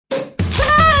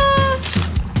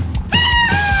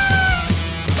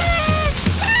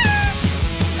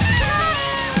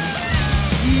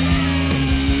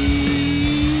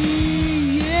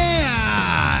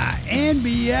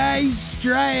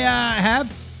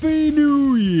Happy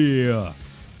New Year.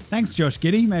 Thanks, Josh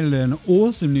Giddey. Made it an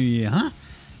awesome New Year, huh?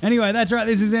 Anyway, that's right.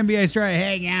 This is NBA Australia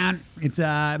Hangout. It's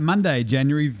Monday,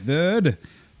 January 3rd,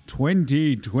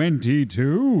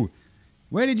 2022.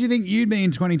 Where did you think you'd be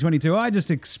in 2022? I just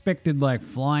expected like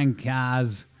flying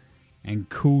cars and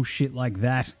cool shit like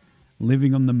that,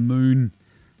 living on the moon.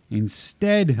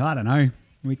 Instead, I don't know,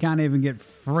 we can't even get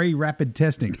free rapid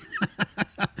testing.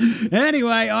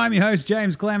 Anyway, I'm your host,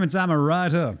 James Clements. I'm a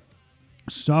writer.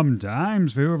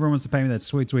 Sometimes, for whoever wants to pay me that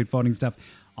sweet, sweet folding stuff,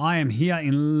 I am here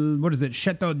in,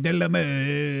 Chateau de la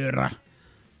Mer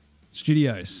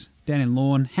Studios, down in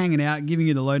Lawn, hanging out, giving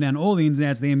you the lowdown, all the ins and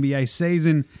outs of the NBA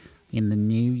season in the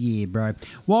new year, bro.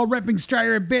 While repping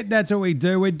Australia a bit, that's what we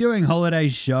do. We're doing holiday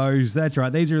shows. That's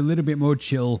right. These are a little bit more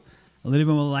chill, a little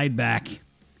bit more laid back, a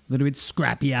little bit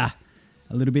scrappier,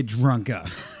 a little bit drunker.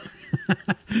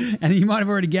 And you might have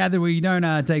already gathered we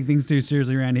don't take things too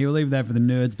seriously around here. We'll leave that for the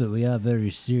nerds, but we are very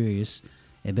serious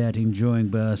about enjoying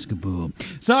basketball.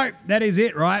 So, that is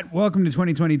it, right? Welcome to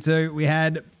 2022. We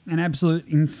had an absolute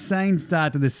insane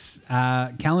start to this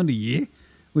calendar year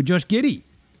with Josh Giddey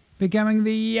becoming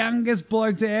the youngest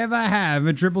bloke to ever have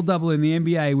a triple-double in the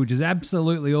NBA, which is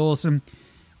absolutely awesome.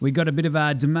 We got a bit of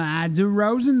DeMar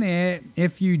DeRozan there.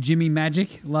 F.U. Jimmy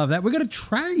Magic. Love that. We got a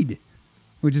trade,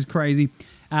 which is crazy.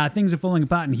 Things are falling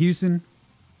apart in Houston.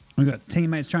 We've got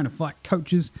teammates trying to fight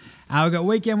coaches. We've got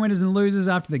weekend winners and losers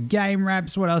after the game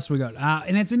wraps. What else we got?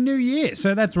 And it's a new year,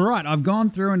 so that's right. I've gone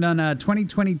through and done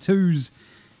 2022's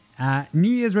New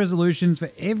Year's resolutions for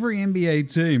every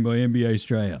NBA team by NBA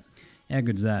Australia. How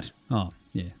good is that? Oh,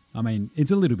 yeah. I mean,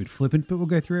 it's a little bit flippant, but we'll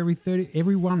go through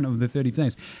every one of the 30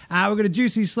 teams. We've got a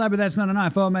juicy slab, but that's not a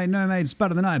knife. Oh, mate, no, mate, spud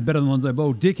of the night, better than Lonzo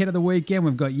Ball, dickhead of the weekend.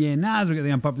 We've got we've got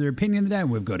the unpopular opinion of the day, and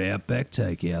we've got Outback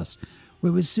Takehouse,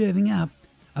 where we're serving up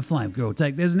a flame girl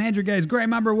take. There's an Andrew Gaze Grey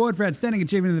Mumber Award for Outstanding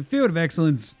Achievement in the Field of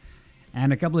Excellence,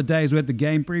 and a couple of days worth of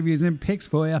game previews and picks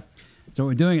for you. That's what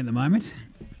we're doing at the moment.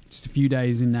 Just a few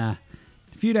days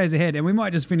ahead, and we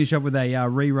might just finish up with a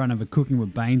rerun of a Cooking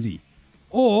with Bainesy.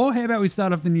 Or how about we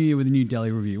start off the new year with a new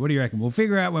Delhi review? What do you reckon? We'll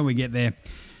figure out when we get there.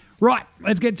 Right,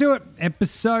 let's get to it.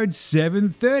 Episode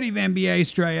 730 of NBA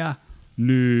Australia.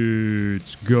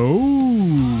 Let's go.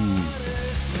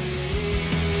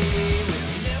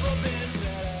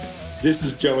 This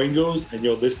is Joe Ingles, and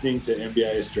you're listening to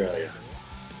NBA Australia.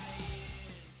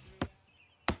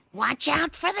 Watch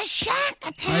out for the Shaq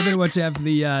attack. I better watch out for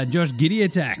the Josh Giddey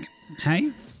attack.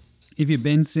 Hey, if you're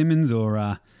Ben Simmons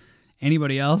or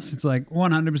anybody else, it's like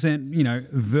 100%,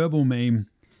 verbal meme.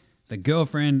 The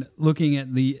girlfriend looking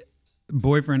at the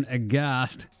boyfriend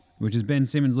aghast, which is Ben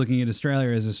Simmons looking at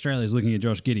Australia as Australia's looking at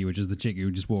Josh Giddey, which is the chick who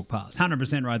just walked past.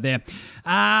 100% right there.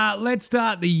 Let's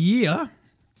start the year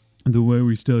the way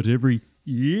we start every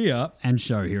year and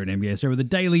show here at NBA Australia with a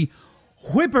daily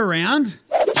whip around.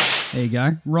 There you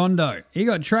go. Rondo. He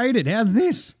got traded. How's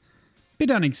this? Bit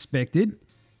unexpected.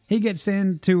 He gets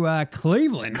sent to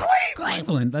Cleveland.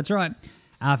 Cleveland, that's right.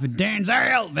 For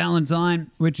Denzel Valentine,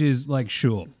 which is like,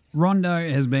 sure. Rondo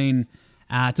has been,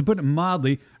 to put it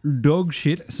mildly, dog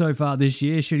shit so far this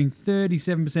year, shooting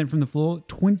 37% from the floor,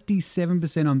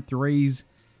 27% on threes.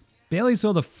 Barely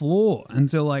saw the floor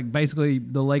until, like, basically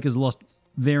the Lakers lost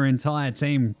their entire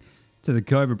team to the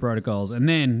COVID protocols. And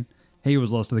then he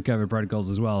was lost to the COVID protocols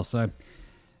as well. So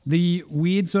the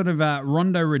weird sort of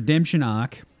Rondo redemption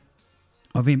arc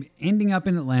of him ending up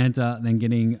in Atlanta, then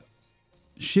getting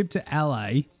shipped to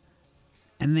LA,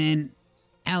 and then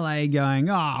LA going,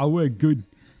 oh, we're good,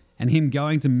 and him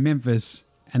going to Memphis,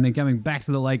 and then coming back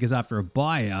to the Lakers after a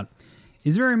buyout,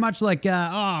 is very much like,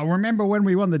 remember when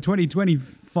we won the 2020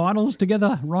 finals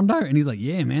together, Rondo? And he's like,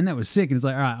 yeah, man, that was sick. And he's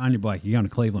like, all right, on your bike, you're going to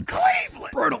Cleveland.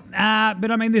 Brutal.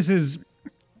 But I mean, this is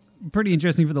pretty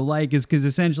interesting for the Lakers, because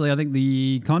essentially I think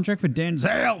the contract for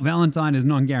Denzel Valentine is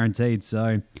non-guaranteed,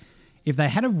 so if they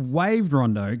had have waived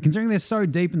Rondo, considering they're so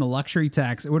deep in the luxury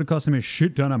tax, it would have cost them a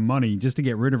shit ton of money just to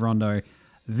get rid of Rondo.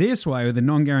 This way, with the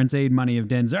non-guaranteed money of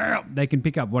Denzel, they can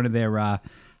pick up one of their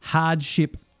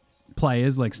hardship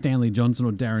players like Stanley Johnson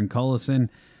or Darren Collison,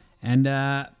 and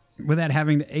without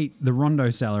having to eat the Rondo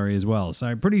salary as well.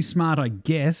 So pretty smart, I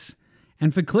guess.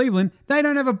 And for Cleveland, they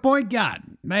don't have a point guard.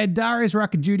 They had Darius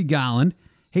Rucker, Judy Garland.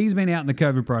 He's been out in the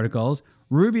COVID protocols.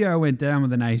 Rubio went down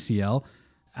with an ACL.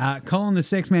 Colin the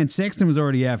Sex Man Sexton was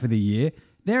already out for the year.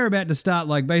 They're about to start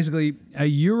like basically a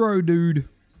Euro dude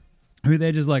who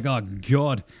they're just like, oh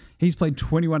God, he's played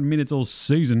 21 minutes all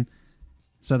season.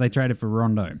 So they traded for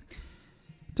Rondo.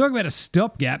 Talk about a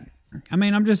stopgap. I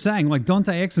mean, I'm just saying, like,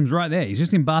 Dante Exum's right there. He's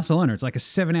just in Barcelona. It's like a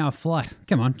 7-hour flight.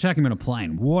 Come on, chuck him in a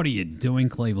plane. What are you doing,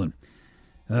 Cleveland?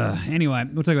 Anyway,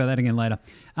 we'll talk about that again later.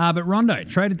 But Rondo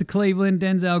traded to Cleveland.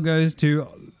 Denzel goes to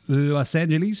Los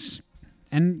Angeles.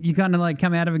 And you kind of like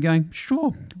come out of it going,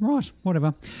 sure, right,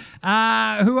 whatever.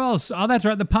 Who else? Oh, that's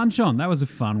right, the punch on. That was a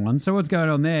fun one. So what's going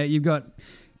on there? You've got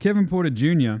Kevin Porter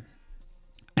Jr.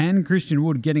 and Christian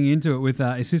Wood getting into it with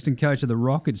assistant coach of the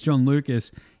Rockets, John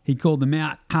Lucas. He called them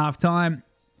out halftime.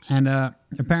 And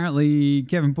apparently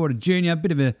Kevin Porter Jr., a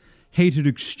bit of a heated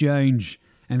exchange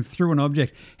and threw an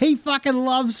object. He fucking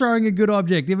loves throwing a good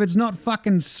object. If it's not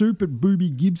fucking soup at Booby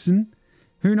Gibson,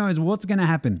 who knows what's going to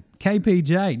happen?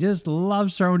 KPJ just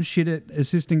loves throwing shit at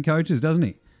assistant coaches, doesn't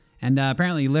he? And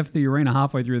apparently he left the arena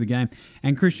halfway through the game,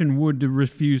 and Christian Wood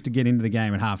refused to get into the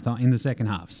game at halftime in the second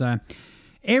half. So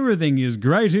everything is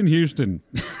great in Houston.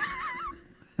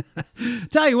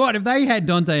 Tell you what, if they had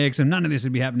Dante Exum, none of this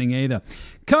would be happening either.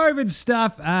 COVID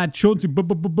stuff. Chauncey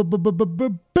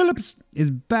Billups is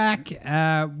back.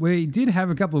 We did have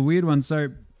a couple of weird ones. So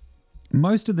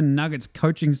most of the Nuggets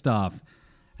coaching staff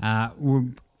were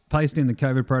placed in the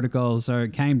COVID protocols, so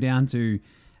it came down to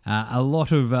a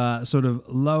lot of sort of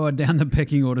lower down the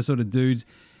pecking order sort of dudes.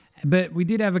 But we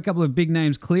did have a couple of big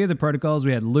names clear the protocols.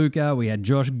 We had Luka, we had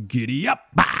Josh Giddey,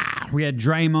 we had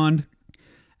Draymond.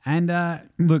 And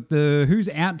look, the who's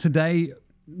out today,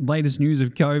 latest news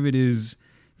of COVID is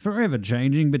forever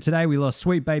changing. But today we lost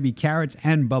Sweet Baby Carrots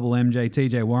and Bubble MJ,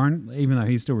 TJ Warren, even though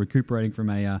he's still recuperating from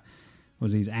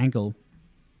his ankle.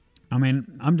 I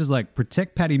mean, I'm just like,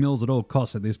 protect Patty Mills at all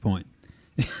costs at this point.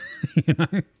 You know?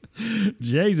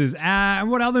 Jesus.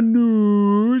 What other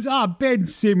news? Ben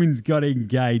Simmons got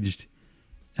engaged.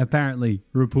 Apparently,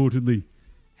 reportedly,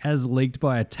 as leaked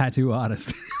by a tattoo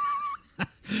artist.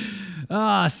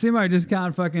 Simo just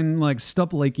can't fucking like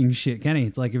stop leaking shit, can he?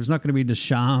 It's like if it's not going to be to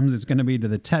Shams, it's going to be to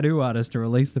the tattoo artist to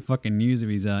release the fucking news of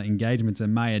his engagements to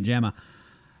Maya Jama.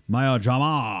 Maya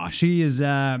Jama. She's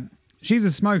a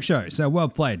smoke show, so well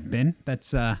played, Ben.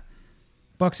 That's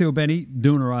Box Hill Benny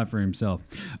doing all right for himself.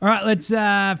 All right, let's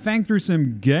fang through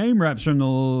some game wraps from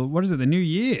the New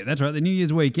Year. That's right, the New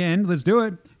Year's weekend. Let's do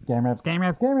it. Game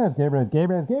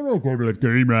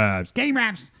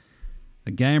wraps. The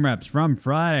game wraps from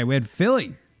Friday. We had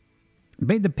Philly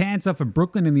beat the pants off of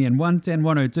Brooklyn in the end,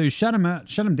 110-102. Shut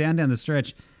them down the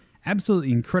stretch.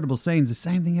 Absolutely incredible scenes. The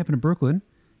same thing happened to Brooklyn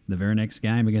the very next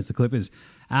game against the Clippers.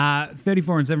 34-7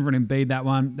 for an Embiid, that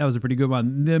one. That was a pretty good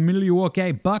one. The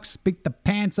Milwaukee Bucks beat the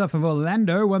pants off of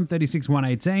Orlando,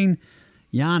 136-118.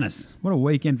 Giannis, what a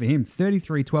weekend for him.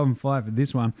 33-12-5 for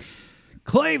this one.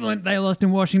 Cleveland, they lost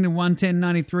in Washington,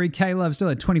 110-93. K-Love still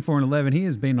at 24-11. He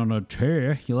has been on a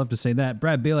tear. You'll love to see that.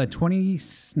 Brad Beal at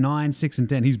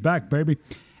 29-6-10. He's back, baby.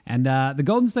 And the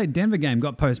Golden State-Denver game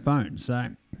got postponed. So,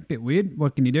 a bit weird.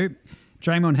 What can you do?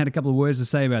 Draymond had a couple of words to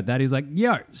say about that. He's like,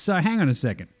 so hang on a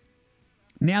second.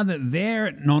 Now that they're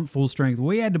at non-full strength,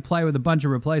 we had to play with a bunch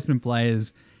of replacement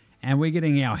players, and we're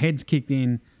getting our heads kicked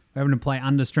in. We're having to play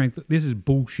under strength. This is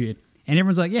bullshit. And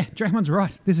everyone's like, yeah, Draymond's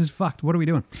right. This is fucked. What are we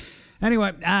doing?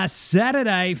 Anyway,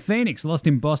 Saturday, Phoenix lost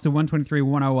in Boston,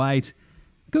 123-108.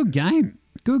 Good game.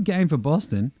 Good game for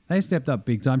Boston. They stepped up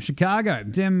big time. Chicago,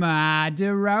 DeMar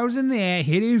DeRozan there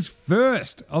hit his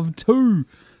first of two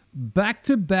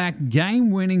back-to-back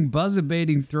game-winning,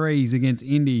 buzzer-beating threes against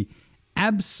Indy.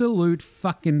 Absolute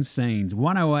fucking scenes.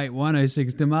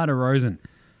 108-106, DeMar DeRozan.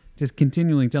 Just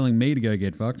continually telling me to go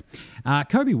get fucked.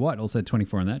 Kobe White also had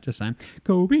 24 on that, just saying.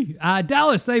 Kobe.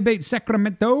 Dallas, they beat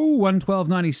Sacramento,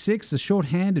 112-96. The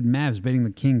short-handed Mavs beating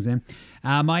the Kings then.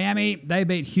 Miami, they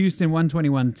beat Houston,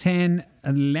 121-10.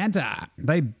 Atlanta,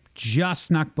 they just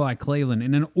snuck by Cleveland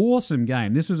in an awesome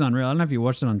game. This was unreal. I don't know if you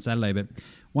watched it on Saturday, but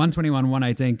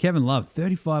 121-118. Kevin Love,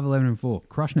 35-11-4.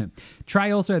 Crushing it.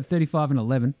 Trey also had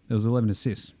 35-11. There was 11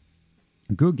 assists.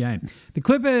 Good game. The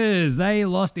Clippers, they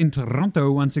lost in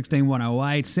Toronto,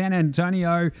 116-108. San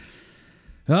Antonio,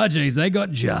 they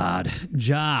got jarred.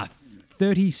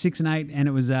 36-8, and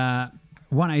it was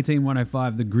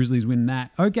 118-105. The Grizzlies win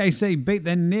that. OKC beat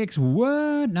the Knicks,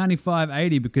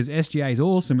 95-80, because SGA is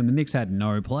awesome, and the Knicks had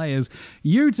no players.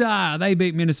 Utah, they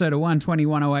beat Minnesota,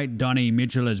 120-108. Donnie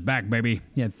Mitchell is back, baby.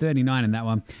 He had 39 in that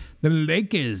one. The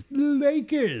Lakers,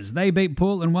 they beat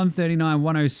Portland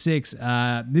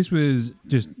 139-106. This was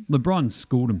just, LeBron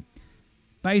schooled him.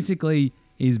 Basically,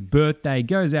 his birthday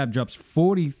goes out, drops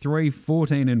 43,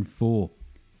 14, and 4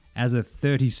 as a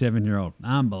 37-year-old.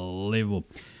 Unbelievable.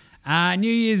 New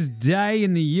Year's Day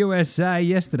in the USA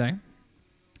yesterday.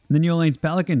 The New Orleans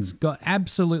Pelicans got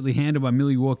absolutely handled by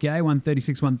Milwaukee,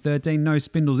 136-113. No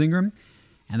Spindles Ingram.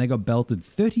 And they got belted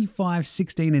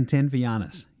 35-16 and 10 for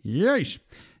Giannis. Yeesh.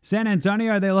 San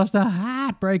Antonio, they lost a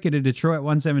heartbreaker to Detroit,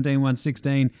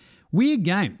 117-116. Weird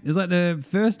game. It was like the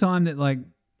first time that, like,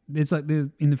 it's like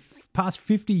in the past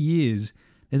 50 years,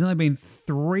 there's only been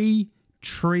 3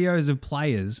 trios of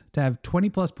players to have 20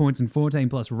 plus points and 14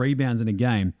 plus rebounds in a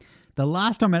game. The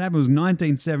last time it happened was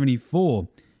 1974.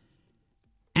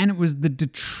 And it was the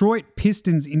Detroit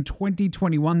Pistons in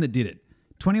 2021 that did it.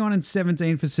 21 and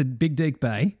 17 for Big Deke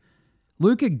Bay.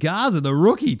 Luka Garza, the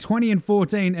rookie, 20 and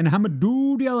 14. And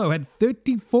Hamidou Diallo had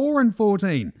 34 and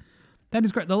 14. That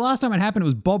is great. The last time it happened, it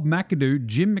was Bob McAdoo,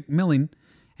 Jim McMillan,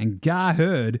 and Gar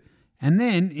Hurd. And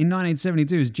then in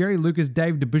 1972, it was Jerry Lucas,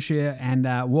 Dave DeBusschere, and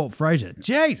Walt Frazier.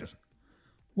 Jesus,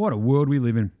 what a world we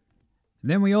live in.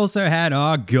 Then we also had,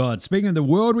 oh God, speaking of the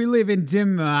world we live in,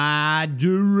 DeMar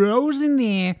DeRozan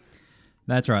there.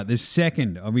 That's right, the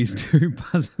second of his 2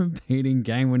 buzzer-beating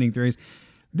game-winning threes.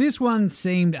 This one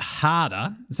seemed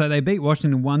harder, so they beat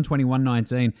Washington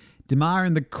 121-19. DeMar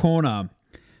in the corner.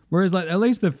 Whereas, like, at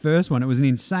least the first one, it was an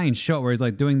insane shot where he's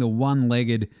like doing the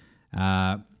one-legged,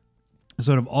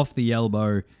 sort of off the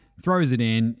elbow, throws it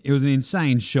in. It was an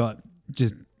insane shot,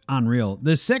 just unreal.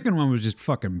 The second one was just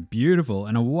fucking beautiful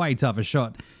and a way tougher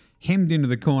shot. Hemmed into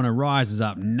the corner, rises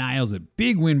up, nails it.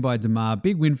 Big win by DeMar,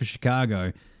 big win for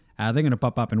Chicago. They're going to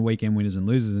pop up in weekend winners and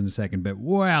losers in a second, but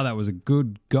wow, that was a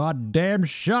good goddamn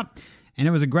shot. And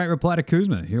it was a great reply to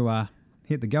Kuzma, who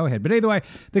hit the go-ahead. But either way,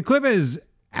 the Clippers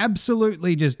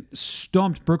absolutely just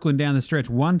stomped Brooklyn down the stretch,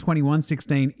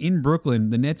 121-16 in Brooklyn.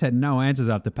 The Nets had no answers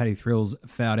after Patty Thrills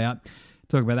fouled out.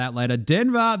 Talk about that later.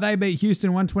 Denver, they beat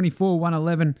Houston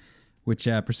 124-111, which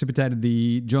precipitated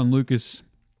the John Lucas,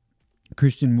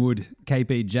 Christian Wood,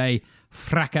 KPJ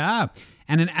fracas,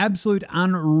 and an absolute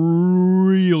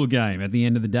unreal game at the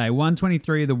end of the day.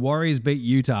 123, the Warriors beat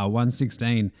Utah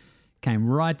 116. Came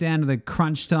right down to the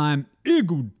crunch time.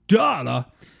 Iguodala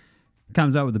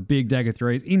comes up with the big dagger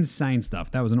threes. Insane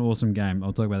stuff. That was an awesome game.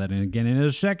 I'll talk about that again in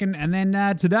a second. And then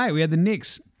today we had the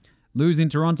Knicks lose in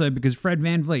Toronto because Fred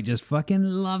VanVleet just fucking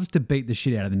loves to beat the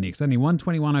shit out of the Knicks. Only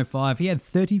 121-05. He had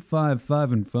 35,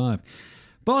 5, and 5.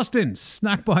 Boston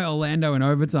snuck by Orlando in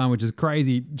overtime, which is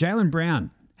crazy. Jaylen Brown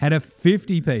had a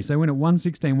 50-piece. They win at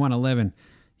 116-111.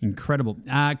 Incredible.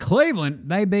 Cleveland,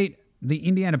 they beat the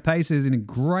Indiana Pacers in a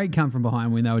great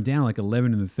come-from-behind win. They were down like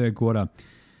 11 in the third quarter.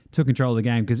 Took control of the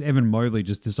game because Evan Mobley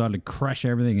just decided to crash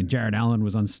everything and Jared Allen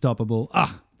was unstoppable.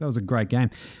 That was a great game.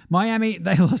 Miami,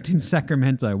 they lost in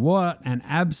Sacramento. What an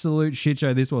absolute shit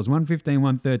show this was.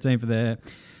 115-113 for the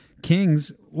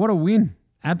Kings. What a win.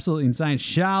 Absolutely insane.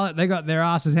 Charlotte, they got their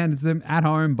asses handed to them at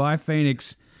home by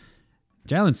Phoenix.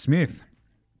 Jalen Smith.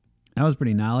 That was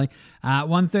pretty gnarly.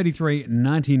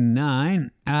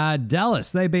 133-99.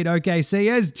 Dallas, they beat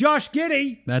OKC as Josh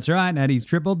Giddey. That's right, had his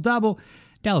triple-double.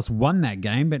 Dallas won that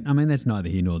game, but, I mean, that's neither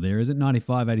here nor there, is it?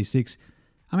 95-86.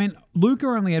 I mean, Luka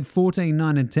only had 14,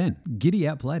 9, and 10. Giddey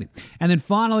outplayed him. And then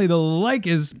finally, the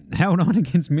Lakers held on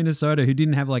against Minnesota, who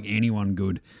didn't have, like, anyone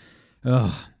good.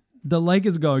 The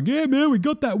Lakers are going, yeah, man, we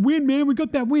got that win, man. We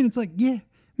got that win. It's like, yeah,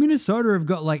 Minnesota have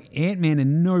got, like, Ant-Man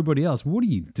and nobody else. What are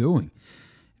you doing?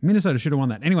 Minnesota should have won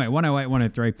that. Anyway,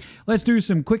 108-103. Let's do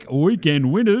some quick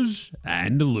weekend winners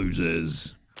and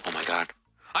losers. Oh, my God.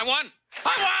 I won!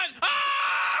 I won!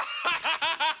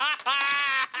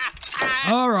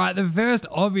 All right, the first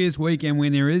obvious weekend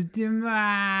winner is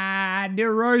DeMar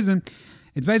DeRozan.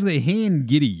 It's basically he and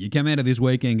Giddey. You come out of this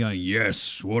weekend going,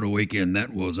 yes, what a weekend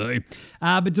that was, eh?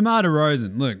 But DeMar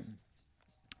DeRozan, look,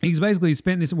 he's basically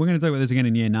spent this, we're going to talk about this again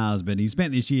in year nars, but he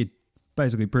spent this year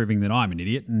basically proving that I'm an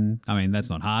idiot, and I mean, that's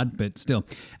not hard, but still.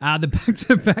 The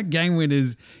back-to-back game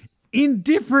winners in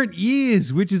different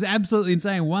years, which is absolutely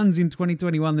insane. One's in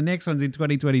 2021, the next one's in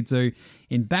 2022,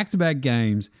 in back-to-back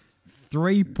games.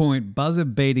 3-point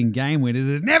buzzer-beating game winners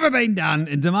has never been done.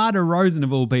 And DeMar DeRozan,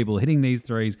 of all people, hitting these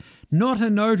threes. Not a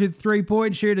noted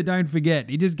 3-point shooter, don't forget.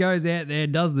 He just goes out there,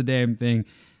 does the damn thing.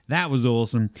 That was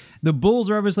awesome. The Bulls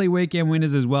are obviously weekend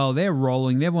winners as well. They're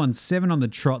rolling. They've won 7 on the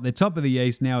trot. They're top of the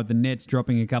East now with the Nets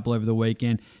dropping a couple over the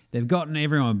weekend. They've gotten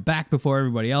everyone back before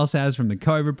everybody else has from the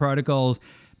COVID protocols.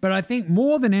 But I think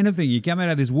more than anything, you come out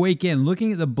of this weekend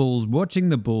looking at the Bulls, watching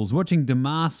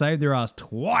DeMar save their ass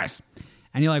twice.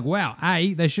 And you're like, wow,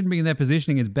 A, they shouldn't be in that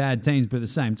position against bad teams, but at the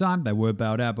same time, they were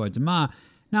bailed out by DeMar.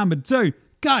 Number 2,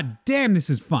 god damn, this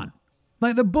is fun.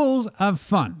 Like, the Bulls are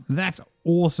fun. That's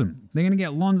awesome. They're going to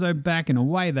get Lonzo back, and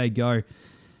away they go.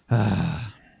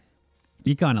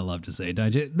 You kind of love to see it,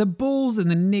 don't you? The Bulls and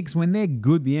the Knicks, when they're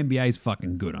good, the NBA's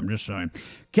fucking good, I'm just saying.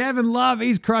 Kevin Love,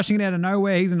 he's crushing it out of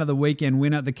nowhere. He's another weekend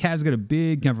winner. The Cavs got a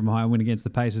big come-from-behind win against the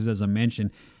Pacers, as I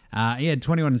mentioned. He had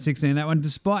 21 and 16 in that one.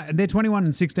 They're 21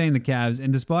 and 16, the Cavs,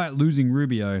 and despite losing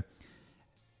Rubio,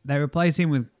 they replace him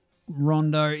with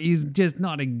Rondo. He's just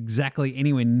not exactly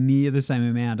anywhere near the same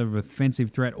amount of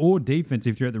offensive threat or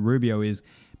defensive threat that Rubio is,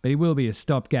 but he will be a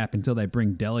stopgap until they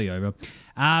bring Delhi over.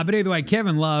 But either way,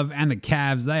 Kevin Love and the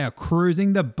Cavs, they are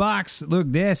cruising. The Bucks, look,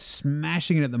 they're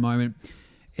smashing it at the moment.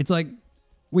 It's like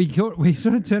we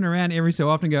sort of turn around every so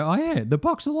often and go, oh yeah, the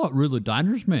Bucks are like really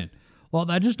dangerous, man. Well,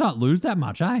 they just don't lose that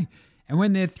much, eh? And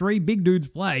when their three big dudes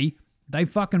play, they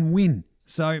fucking win.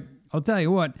 So I'll tell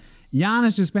you what,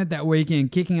 Giannis just spent that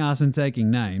weekend kicking ass and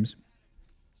taking names.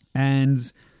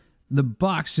 And the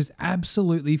Bucks just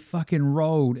absolutely fucking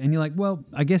rolled. And you're like, well,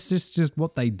 I guess this is just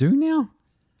what they do now.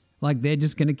 Like, they're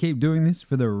just going to keep doing this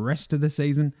for the rest of the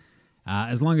season.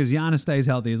 As long as Giannis stays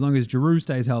healthy, as long as Giroux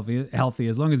stays healthy,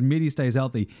 as long as Middey stays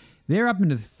healthy. They're up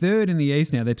into third in the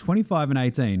East now. They're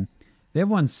 25-18. They've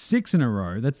won 6 in a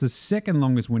row. That's the second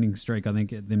longest winning streak, I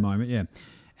think, at the moment. Yeah.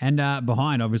 And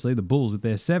behind, obviously, the Bulls with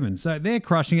their 7. So they're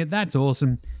crushing it. That's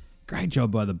awesome. Great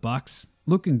job by the Bucks.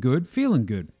 Looking good. Feeling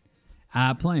good.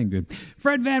 Playing good.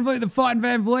 Fred VanVleet, the fighting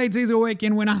VanVleet, he's a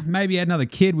weekend winner. Maybe he had another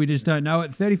kid, we just don't know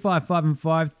it.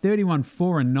 35-5-5,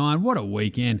 31-4-9. What a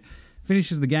weekend.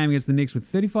 Finishes the game against the Knicks with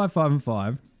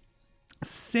 35-5-5,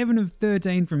 7 of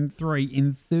 13 from 3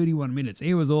 in 31 minutes.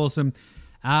 He was awesome.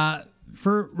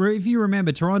 If you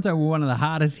remember, Toronto were one of the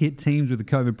hardest hit teams with the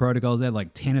COVID protocols. They had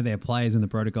like 10 of their players in the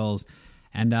protocols.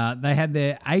 And they had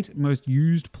their 8 most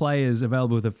used players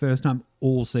available for the first time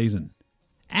all season.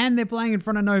 And they're playing in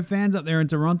front of no fans up there in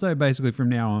Toronto, basically, from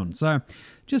now on. So,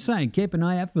 just saying, keep an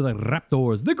eye out for the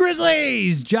Raptors. The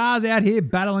Grizzlies! Jars out here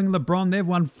battling LeBron. They've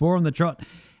won 4 on the trot.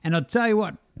 And I'll tell you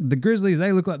what, the Grizzlies,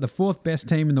 they look like the 4th best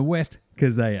team in the West,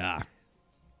 because they are.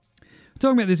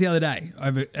 Talking about this the other day,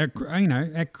 over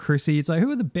at Chrissy, it's like,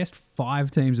 who are the best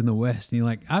 5 teams in the West? And you're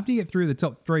like, after you get through the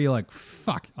top 3, you're like,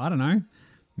 fuck, I don't know.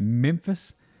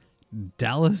 Memphis?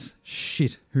 Dallas?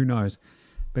 Shit, who knows?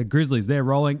 But Grizzlies, they're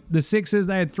rolling. The Sixers,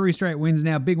 they had 3 straight wins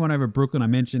now. Big one over Brooklyn, I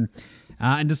mentioned.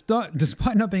 And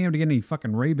despite not being able to get any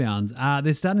fucking rebounds,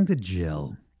 they're starting to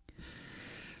gel.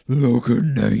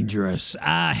 Looking dangerous.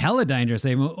 Hella dangerous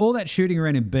even. All that shooting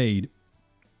around Embiid,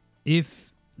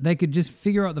 if they could just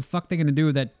figure out what the fuck they're going to do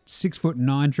with that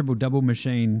 6'9" triple-double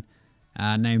machine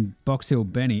named Box Hill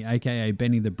Benny, a.k.a.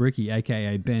 Benny the Bricky,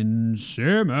 a.k.a. Ben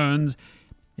Simmons.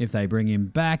 If they bring him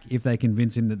back, if they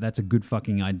convince him that that's a good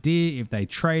fucking idea, if they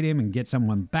trade him and get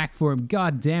someone back for him,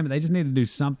 god damn it, they just need to do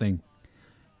something.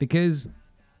 Because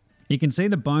you can see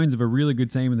the bones of a really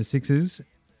good team in the Sixers,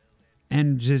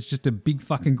 and just a big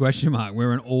fucking question mark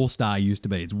where an all-star used to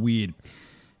be. It's weird.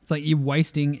 It's like you're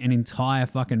wasting an entire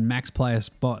fucking max player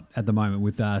spot at the moment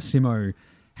with Simo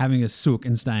having a sook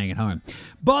and staying at home.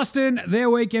 Boston, their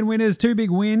weekend winners, 2 big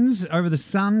wins over the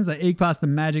Suns. They eke past the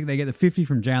Magic. They get the 50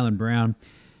 from Jaylen Brown.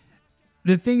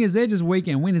 The thing is, they're just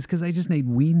weekend winners because they just need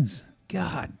wins.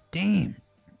 God damn.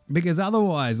 Because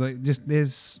otherwise,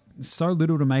 there's so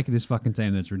little to make of this fucking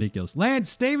team that's ridiculous.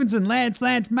 Lance Stevenson, Lance,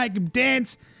 make him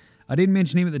dance. I didn't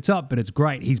mention him at the top, but it's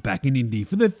great. He's back in Indy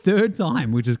for the 3rd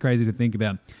time, which is crazy to think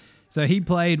about. So he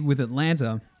played with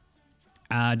Atlanta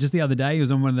just the other day. He was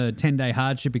on one of the 10-day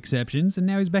hardship exceptions, and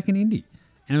now he's back in Indy.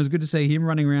 And it was good to see him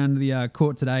running around the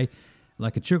court today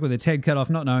like a chook with its head cut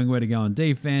off, not knowing where to go on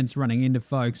defense, running into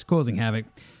folks, causing havoc.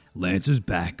 Lance is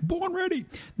back. Born ready.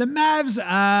 The Mavs,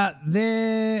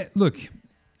 look,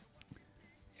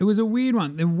 it was a weird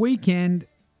one. The weekend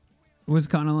was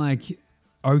kind of like,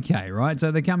 okay, right?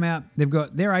 So they come out, they're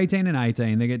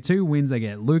 18-18. They get 2 wins. They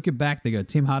get Luka back. They got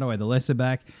Tim Hardaway, the lesser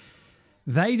back.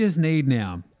 They just need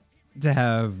now to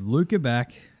have Luka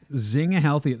back, Zinger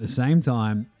healthy at the same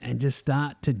time, and just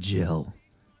start to gel.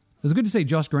 It was good to see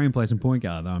Josh Green play some point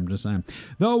guard, though, I'm just saying.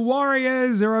 The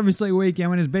Warriors are obviously weekend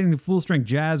winners, beating the full-strength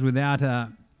Jazz without,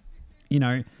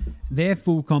 their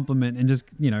full complement and just,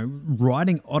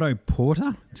 riding Otto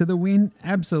Porter to the win.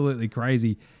 Absolutely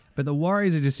crazy. But the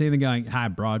Warriors are just sitting there going, hey,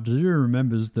 bro, do you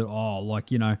remember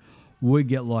that, we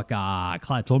get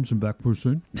Klay Thompson back pretty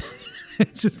soon?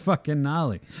 It's just fucking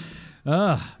gnarly.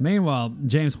 Meanwhile,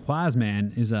 James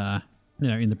Wiseman is,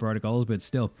 in the protocols, but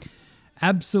still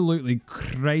absolutely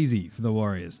crazy for the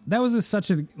Warriors. That was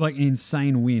such an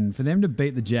insane win for them to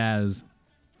beat the Jazz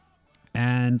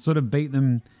and sort of beat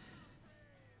them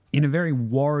in a very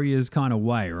Warriors kind of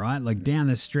way, right? Like down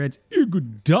the stretch,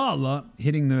 Iguodala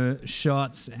hitting the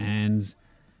shots, and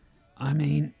I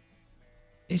mean,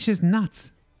 it's just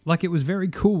nuts. Like, it was very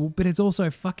cool, but it's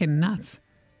also fucking nuts.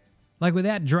 Like,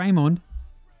 without Draymond,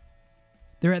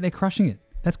 they're out there crushing it.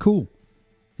 That's cool.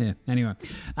 Yeah, anyway.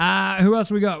 Who else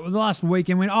we got? The last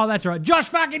weekend win. Oh, that's right. Josh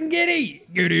fucking Giddey.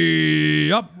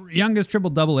 Giddey. Youngest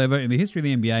triple-double ever in the history of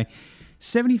the NBA.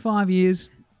 75 years.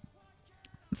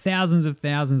 Thousands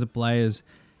of players.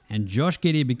 And Josh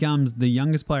Giddey becomes the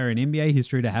youngest player in NBA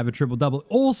history to have a triple-double.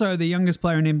 Also the youngest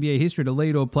player in NBA history to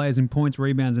lead all players in points,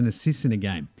 rebounds, and assists in a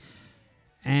game.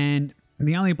 And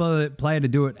the only player to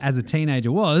do it as a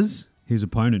teenager was his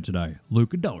opponent today,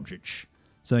 Luka Doncic.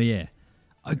 So yeah,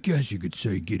 I guess you could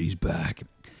say Giddey's back.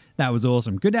 That was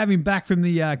awesome. Good to have him back from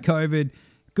the COVID.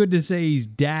 Good to see his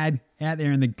dad out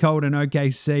there in the cold in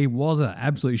OKC. Wazza,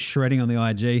 absolutely shredding on the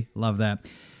IG. Love that.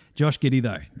 Josh Giddey,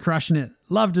 though, crushing it.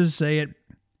 Love to see it.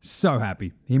 So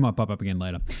happy. He might pop up again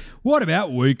later. What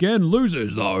about weekend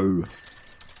losers, though?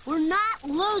 We're not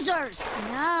losers.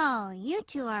 No, you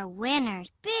two are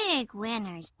winners. Big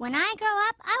winners. When I grow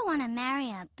up, I want to marry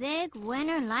a big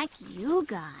winner like you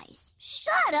guys.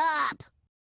 Shut up.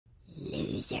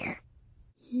 Loser.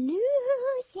 Loser.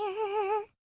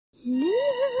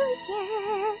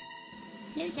 Loser.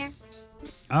 Loser.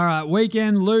 All right,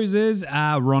 weekend losers.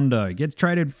 Rondo gets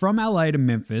traded from LA to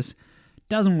Memphis.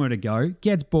 Doesn't want to go.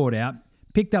 Gets bought out.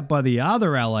 Picked up by the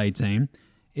other LA team.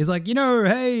 Is like,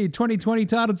 hey, 2020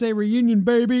 title team reunion,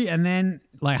 baby. And then,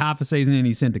 like, half a season in,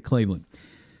 he's sent to Cleveland.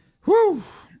 Whew.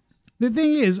 The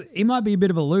thing is, he might be a bit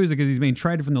of a loser because he's been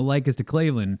traded from the Lakers to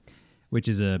Cleveland, which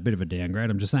is a bit of a downgrade,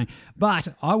 I'm just saying. But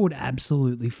I would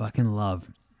absolutely fucking love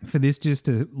for this just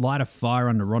to light a fire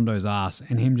under Rondo's ass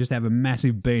and him just have a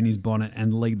massive bee in his bonnet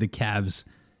and lead the Cavs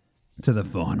to the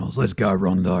finals. Let's go,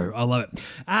 Rondo. I love it.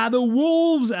 The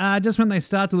Wolves, just when they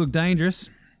start to look dangerous,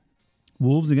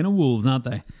 Wolves are going to Wolves, aren't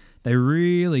they? They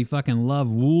really fucking love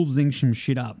Wolvesing some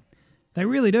shit up. They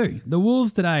really do. The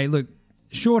Wolves today, look,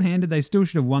 short-handed, they still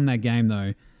should have won that game,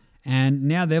 though. And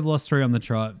now they've lost 3 on the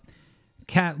trot.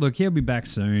 Cat, look, he'll be back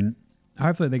soon.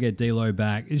 Hopefully they get D'Lo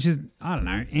back. It's just, I don't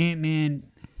know, Ant-Man,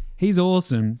 he's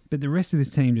awesome, but the rest of this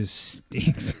team just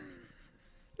stinks.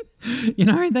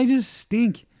 They just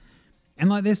stink. And,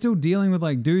 like, they're still dealing with,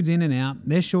 like, dudes in and out.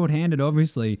 They're short-handed,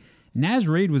 obviously. Naz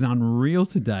Reid was unreal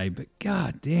today, but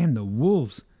god damn, the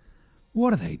Wolves.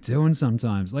 What are they doing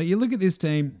sometimes? Like, you look at this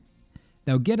team,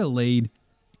 they'll get a lead,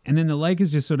 and then the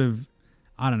Lakers just sort of,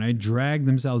 drag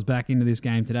themselves back into this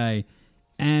game today,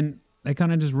 and they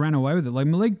kind of just ran away with it. Like,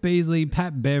 Malik Beasley,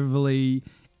 Pat Beverly,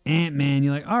 Ant-Man,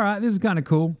 you're like, all right, this is kind of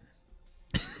cool.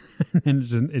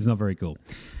 And it's not very cool.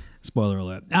 Spoiler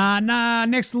alert.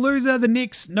 Next loser, the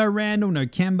Knicks. No Randall, no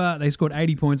Kemba. They scored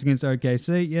 80 points against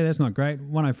OKC. Yeah, that's not great.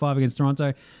 105 against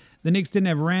Toronto. The Knicks didn't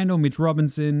have Randall, Mitch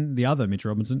Robinson, the other Mitch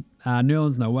Robinson,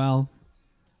 Nerlens Noel,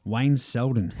 Wayne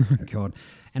Selden. God.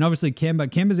 And obviously Kemba.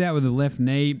 Kemba's out with the left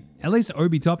knee. At least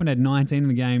Obi Toppin had 19 in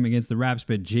the game against the Raps,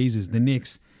 but Jesus, the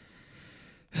Knicks.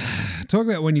 Talk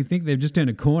about when you think they've just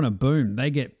turned a corner. Boom. They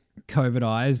get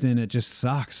COVID-ized and it just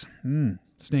sucks.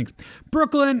 Stinks.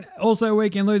 Brooklyn, also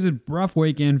weekend losers. Rough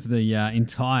weekend for the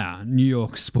entire New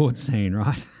York sports scene,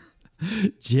 right?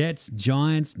 Jets,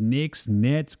 Giants, Knicks,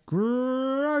 Nets.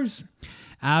 Gross.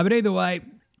 But either way,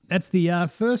 that's the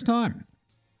first time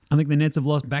I think the Nets have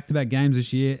lost back-to-back games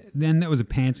this year. Then that was a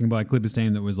pantsing by a Clippers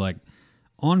team that was like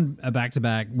on a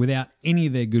back-to-back without any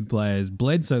of their good players.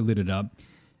 Bledsoe lit it up.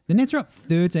 The Nets are up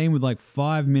 13 with like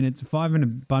 5 and a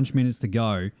bunch minutes to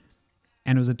go.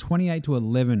 And it was a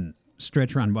 28-11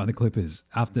 stretch run by the Clippers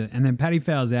and then Patty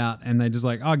fouls out and they're just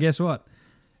like, oh, guess what?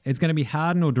 It's going to be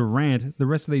Harden or Durant. The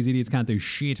rest of these idiots can't do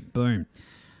shit. Boom.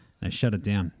 They shut it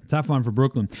down. Tough one for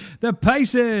Brooklyn. The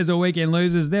Pacers are weekend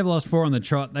losers. They've lost 4 on the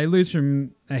trot. They lose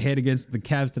from ahead against the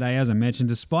Cavs today, as I mentioned,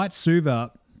 despite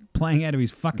Suva playing out of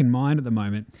his fucking mind at the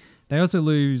moment. They also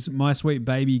lose my sweet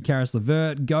baby Karis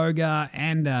LeVert, Goga,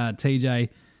 and TJ,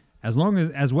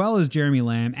 as well as Jeremy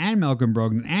Lamb and Malcolm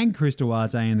Brogdon and Chris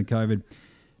Duarte in the COVID.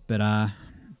 But,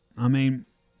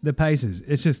 the Pacers,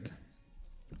 it's just,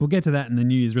 we'll get to that in the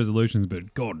New Year's resolutions,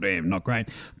 but goddamn, not great.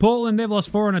 Portland, they've lost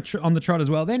 4 on the trot as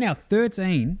well. They're now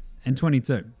 13 and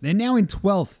 22. They're now in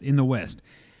 12th in the West.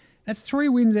 That's 3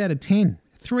 wins out of 10.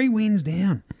 3 wins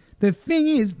down. The thing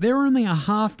is, they're only a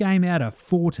half game out of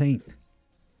 14th.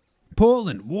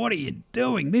 Portland, what are you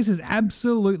doing? This is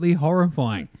absolutely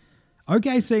horrifying.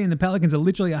 OKC and the Pelicans are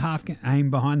literally a half game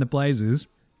behind the Blazers,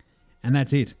 and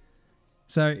that's it.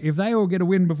 So if they all get a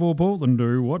win before Portland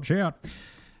do, watch out.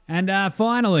 And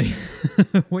finally,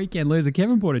 weekend loser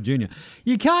Kevin Porter Jr.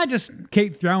 You can't just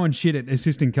keep throwing shit at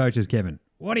assistant coaches, Kevin.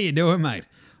 What are you doing, mate?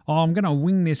 Oh, I'm going to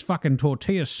wing this fucking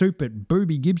tortilla soup at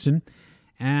Booby Gibson,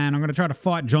 and I'm going to try to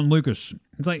fight John Lucas.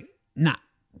 It's like, nah.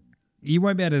 You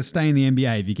won't be able to stay in the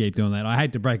NBA if you keep doing that. I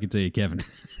hate to break it to you, Kevin.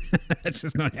 That's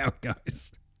just not how it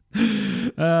goes.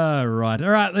 Right. All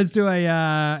right, let's do a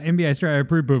NBA Australia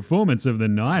approved performance of the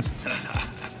night.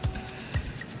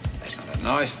 That's not a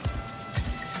night.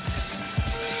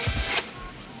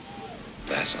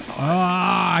 That's annoying.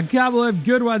 A couple of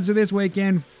good ones for this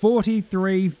weekend.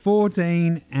 43,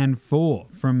 14, and 4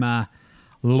 from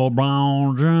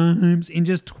LeBron James in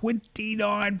just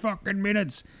 29 fucking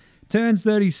minutes. Turns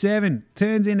 37,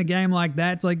 turns in a game like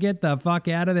that. It's like, get the fuck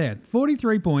out of there.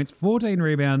 43 points, 14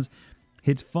 rebounds,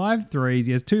 hits 5 threes.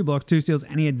 He has 2 blocks, 2 steals,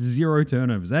 and he had 0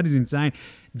 turnovers. That is insane.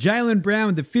 Jaylen Brown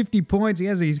with the 50 points. He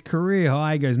has his career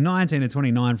high. He goes 19 to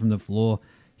 29 from the floor.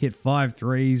 Hit 5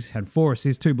 threes, had 4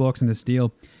 assists, 2 blocks, and a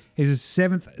steal. He's his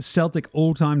 7th Celtic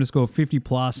all-time to score 50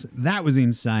 plus. That was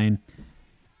insane.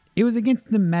 It was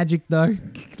against the Magic, though.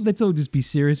 Let's all just be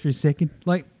serious for a second.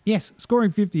 Like, yes,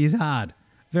 scoring 50 is hard.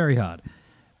 Very hard.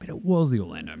 But it was the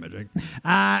Orlando Magic.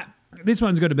 This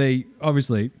one's got to be,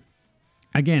 obviously,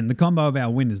 again, the combo of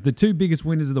our winners. The 2 biggest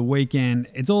winners of the weekend.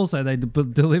 It's also they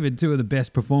delivered 2 of the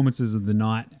best performances of the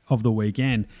night of the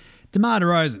weekend. DeMar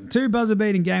DeRozan, 2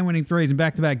 buzzer-beating game-winning threes in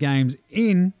back-to-back games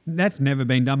that's never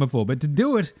been done before. But to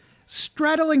do it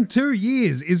straddling 2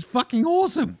 years is fucking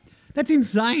awesome. That's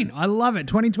insane. I love it.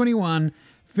 2021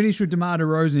 finished with DeMar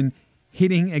DeRozan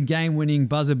hitting a game-winning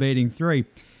buzzer-beating 3.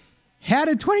 How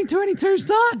did 2022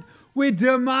 start? With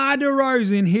DeMar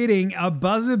DeRozan hitting a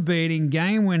buzzer-beating,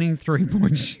 game-winning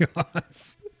 3-point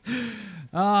shots.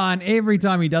 And every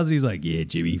time he does it, he's like, yeah,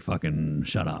 Jimmy, fucking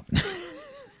shut up.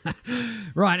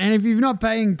 Right, and if you're not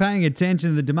paying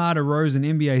attention to the DeMar DeRozan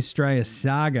NBA Australia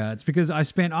saga, it's because I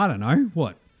spent,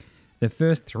 the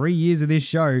first 3 years of this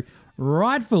show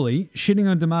rightfully shitting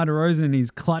on DeMar DeRozan and his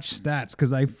clutch stats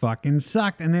because they fucking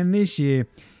sucked. And then this year,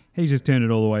 he's just turned it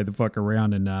all the way the fuck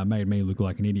around and made me look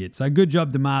like an idiot. So good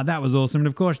job, DeMar. That was awesome. And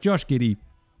of course, Josh Giddey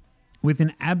with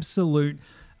an absolute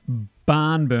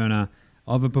barn burner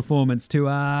of a performance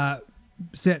to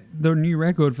set the new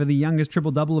record for the youngest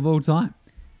triple-double of all time.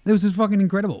 It was just fucking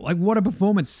incredible. Like, what a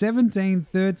performance. 17,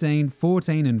 13,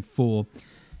 14, and 4.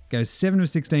 Goes 7 of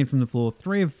 16 from the floor,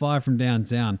 3 of 5 from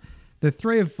downtown. The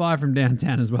 3 of 5 from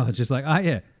downtown as well. It's just like, oh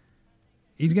yeah,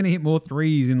 he's going to hit more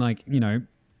threes in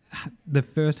the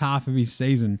first half of his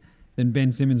season than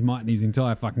Ben Simmons might in his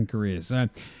entire fucking career. So,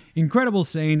 incredible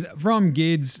scenes from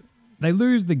Gids. They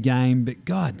lose the game, but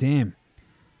goddamn,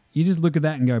 you just look at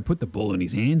that and go, put the ball in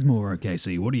his hands more,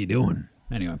 OKC. What are you doing?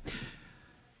 Anyway,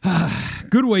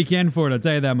 good weekend for it, I'll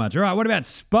tell you that much. All right, what about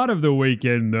Spud of the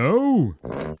weekend, though?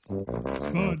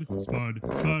 Spud.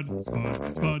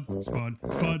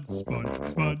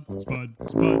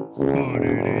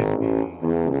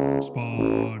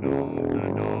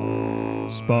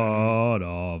 Spud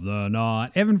of the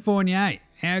night. Evan Fournier.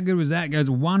 How good was that? Goes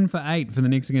 1 for 8 for the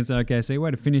Knicks against OKC. Way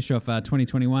to finish off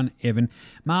 2021, Evan.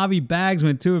 Marvy Baggs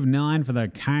went 2 of 9 for the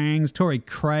Kangs. Torrey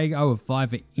Craig, 0 of 5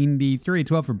 for Indy. 3 of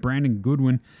 12 for Brandon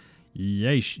Goodwin.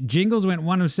 Yeesh. Jingles went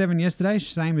 1 of 7 yesterday,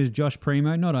 same as Josh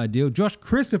Primo. Not ideal. Josh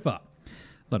Christopher.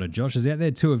 A lot of Joshes out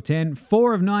there. 2 of 10.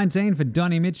 4 of 19 for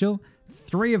Donnie Mitchell.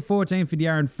 3 of 14 for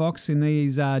De'Aaron Fox in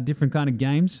these different kind of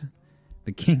games.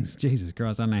 The Kings, Jesus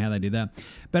Christ, I don't know how they did that.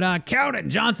 But Keldon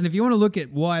Johnson, if you want to look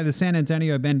at why the San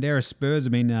Antonio Banderas Spurs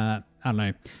have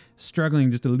been, struggling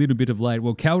just a little bit of late.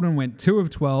 Well, Keldon went 2 of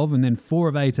 12 and then 4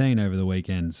 of 18 over the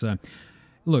weekend. So,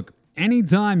 look,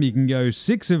 anytime you can go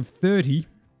 6 of 30,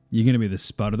 you're going to be the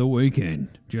spud of the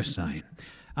weekend. Just saying.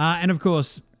 And, of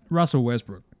course, Russell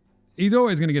Westbrook. He's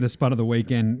always going to get a spud of the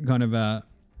weekend kind of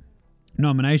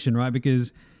nomination, right?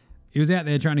 Because he was out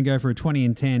there trying to go for a 20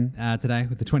 and 10 today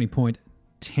with the 20-point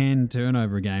 10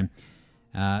 turnover game.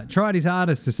 Tried his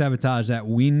hardest to sabotage that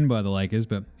win by the Lakers,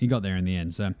 but he got there in the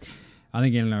end. So I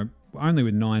think, only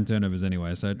with 9 turnovers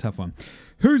anyway, so tough one.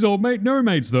 Who's old mate no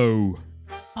mates, though?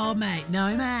 Old mate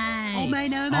no mates. Old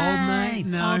mate no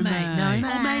mates. Old mate no mates.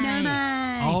 Old mate no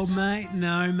mates. Old mate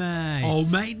no mates.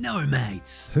 Old mate no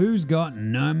mates. Who's got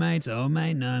no mates? Old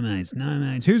mate no mates. No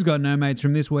mates. Who's got no mates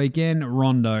from this weekend?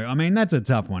 Rondo. I mean, that's a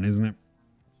tough one, isn't it?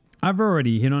 I've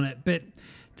already hit on it, but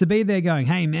to be there going,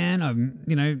 hey man, I've,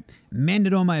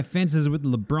 mended all my offenses with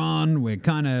LeBron. We're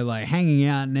kind of like hanging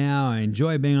out now. I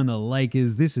enjoy being on the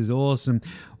Lakers. This is awesome.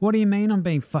 What do you mean I'm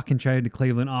being fucking traded to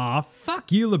Cleveland? Oh,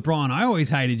 fuck you, LeBron. I always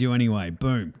hated you anyway.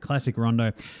 Boom. Classic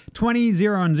Rondo.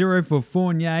 20-0-0 for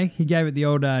Fournier. He gave it the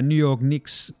old New York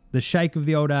Knicks, the shake of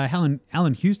the old Allen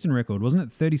Houston record, wasn't it?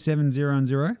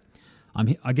 37-0-0.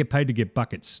 I get paid to get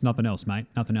buckets. Nothing else, mate.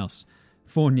 Nothing else.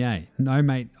 Fournier, no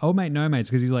mate, old mate, no mates,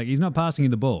 because he's not passing you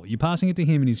the ball. You're passing it to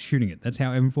him and he's shooting it. That's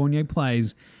how Evan Fournier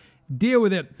plays. Deal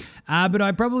with it. But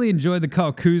I probably enjoyed the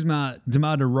Kyle Kuzma,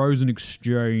 DeMar DeRozan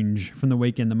exchange from the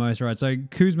weekend the most, right? So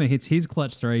Kuzma hits his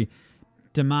clutch 3.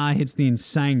 DeMar hits the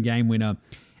insane game winner.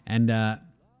 And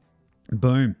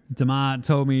boom, DeMar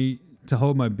told me to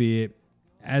hold my beer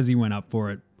as he went up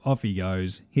for it. Off he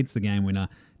goes, hits the game winner.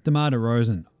 DeMar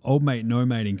DeRozan, old mate, no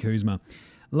mate in Kuzma.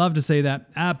 Love to see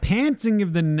that. Pantsing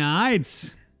of the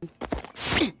night.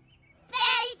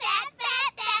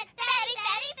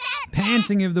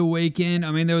 Pantsing of the weekend.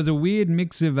 I mean, there was a weird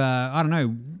mix of, I don't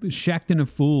know, Shaqtin' a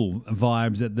Fool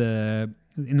vibes at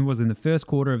in the first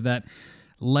quarter of that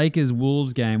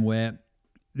Lakers-Wolves game where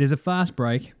there's a fast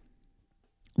break.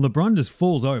 LeBron just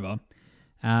falls over.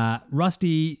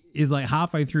 Rusty is like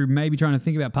halfway through maybe trying to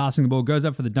think about passing the ball, goes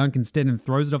up for the dunk instead and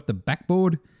throws it off the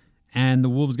backboard, and the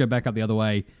Wolves go back up the other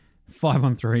way,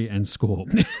 5-on-3 and score.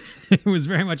 It was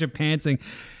very much a pantsing.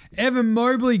 Evan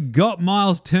Mobley got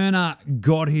Miles Turner,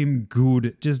 got him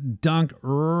good, just dunked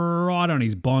right on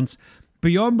his bonce.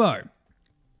 Biyombo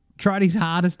tried his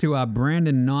hardest to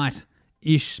Brandon Knight,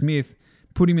 Ish Smith,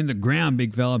 put him in the ground,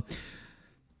 big fella.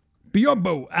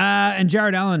 Biyombo and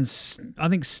Jared Allen, I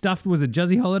think was a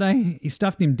Juzzy Holiday. He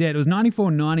stuffed him dead. It was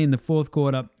 94-90 in the fourth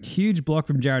quarter. Huge block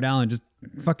from Jared Allen, just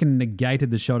fucking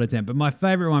negated the shot attempt. But my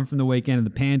favourite one from the weekend of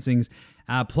the pantsings,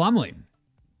 Plumlee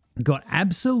got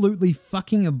absolutely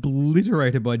fucking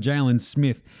obliterated by Jalen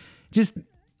Smith. Just,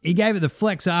 he gave it the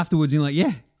flex afterwards. And you're like,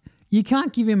 yeah, you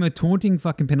can't give him a taunting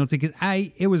fucking penalty because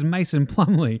A, it was Mason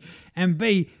Plumlee, and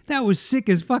B, that was sick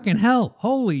as fucking hell.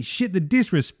 Holy shit, the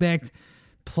disrespect.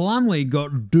 Plumlee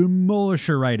got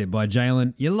demolisherated by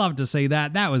Jalen. You love to see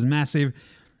that. That was massive.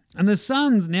 And the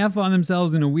Suns now find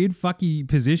themselves in a weird fucky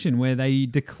position where they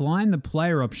decline the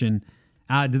player option,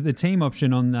 the team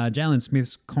option on Jalen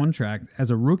Smith's contract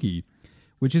as a rookie,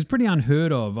 which is pretty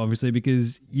unheard of, obviously,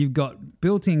 because you've got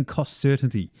built-in cost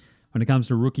certainty when it comes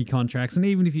to rookie contracts. And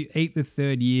even if you eat the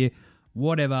third year,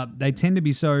 whatever, they tend to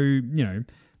be so,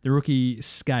 the rookie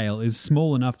scale is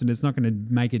small enough that it's not going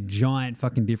to make a giant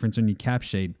fucking difference on your cap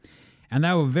sheet. And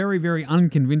they were very, very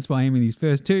unconvinced by him in his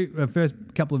first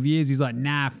couple of years. He's like,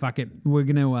 nah, fuck it. We're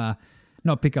going to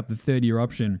not pick up the third-year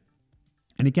option.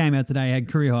 And he came out today, had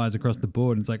career highs across the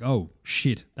board, and it's like, oh,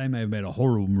 shit, they may have made a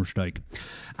horrible mistake.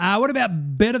 What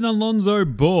about better than Lonzo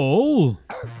Ball?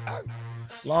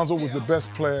 Lonzo was the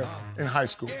best player in high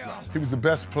school. He was the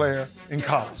best player in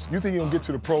college. You think he'll get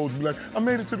to the pros and be like, I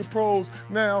made it to the pros,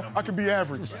 now I can be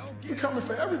average. He's coming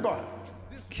for everybody.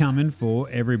 Coming for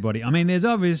everybody. I mean, there's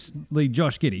obviously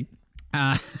Josh Giddey,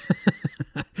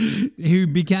 who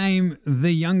became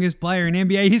the youngest player in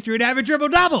NBA history to have a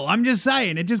triple-double. I'm just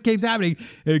saying, it just keeps happening.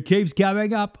 It keeps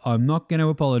coming up. I'm not going to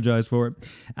apologize for it.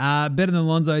 Better than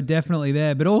Lonzo, definitely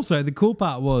there. But also, the cool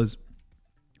part was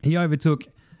he overtook,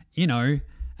 LaMelo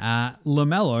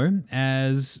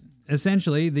as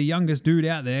essentially the youngest dude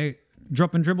out there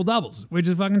dropping triple-doubles, which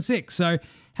is fucking sick. So,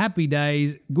 happy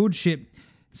days, good shit.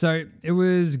 So, it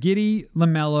was Giddey,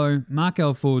 LaMelo,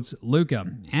 Markelle Fultz, Luka,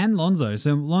 and Lonzo.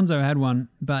 So, Lonzo had one,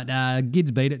 but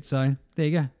Gids beat it. So, there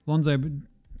you go. Lonzo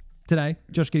today.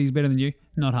 Josh Giddey's better than you.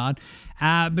 Not hard.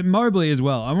 But Mobley as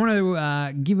well. I want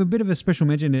to give a bit of a special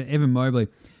mention to Evan Mobley.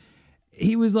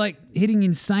 He was like hitting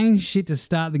insane shit to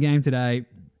start the game today.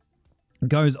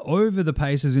 Goes over the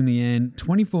Pacers in the end.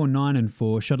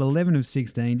 24-9-4. Shot 11 of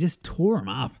 16. Just tore him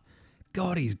up.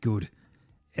 God, he's good.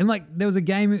 And like there was a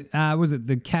game, was it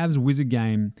the Cavs Wizard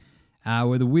game,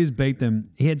 where the Wiz beat them.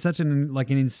 He had such an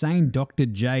insane Dr.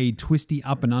 J twisty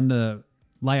up and under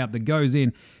layup that goes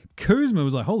in. Kuzma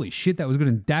was like, holy shit, that was good,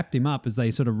 and dapped him up as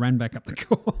they sort of ran back up the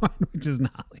court, which is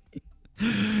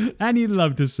gnarly. And you'd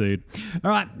love to see it.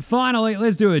 All right, finally,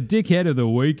 let's do a dickhead of the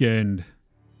weekend.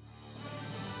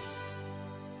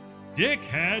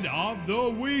 Dickhead of the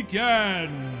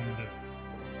weekend.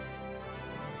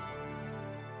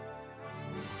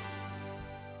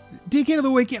 Dickhead of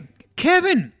the weekend.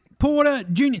 Kevin Porter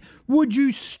Jr., would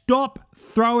you stop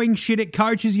throwing shit at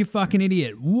coaches, you fucking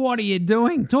idiot? What are you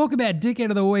doing? Talk about dickhead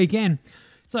of the weekend.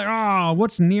 It's like, oh,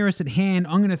 what's nearest at hand?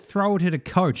 I'm going to throw it at a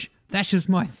coach. That's just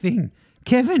my thing.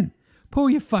 Kevin, pull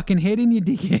your fucking head in, you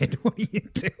dickhead. What are you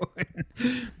doing?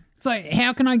 It's like,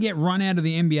 how can I get run out of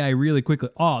the NBA really quickly?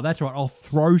 Oh, that's right. I'll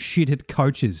throw shit at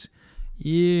coaches.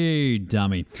 You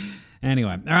dummy.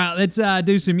 Anyway, all right, let's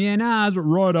do some yeah-nahs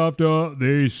right after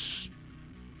this.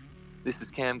 This is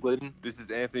Cam Glidden. This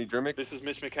is Anthony Drimmick. This is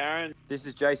Mitch McCarron. This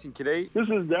is Jason Giddey. This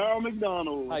is Daryl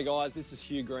McDonald. Hey guys, this is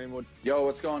Hugh Greenwood. Yo,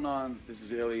 what's going on? This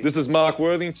is Illy. This is Mark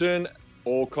Worthington,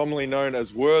 or commonly known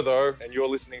as Wortho, and you're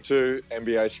listening to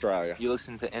NBA Australia. You're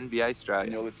listening to NBA Australia.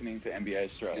 And you're listening to NBA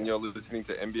Australia. And you're listening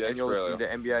to NBA and you're Australia. listening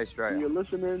to NBA Australia. And you're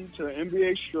listening to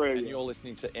NBA Australia. And you're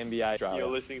listening to NBA Australia.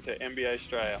 You're listening to NBA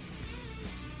Australia.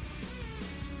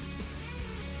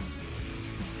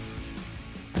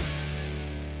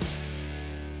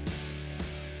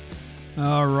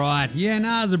 All right. Yeah,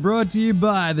 nahs are brought to you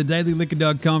by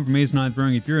thedailyliquor.com from East Ninth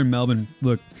Brewing. If you're in Melbourne,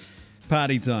 look,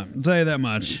 party time. I'll tell you that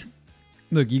much.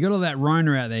 Look, you got all that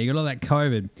Rona out there. You got all that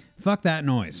COVID. Fuck that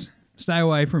noise. Stay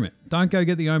away from it. Don't go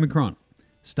get the Omicron.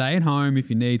 Stay at home if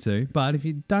you need to, but if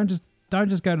you don't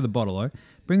just go to the bottle-o.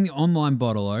 Bring the online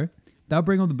bottle-o. They'll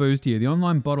bring all the booze to you. The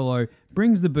online bottle-o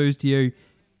brings the booze to you.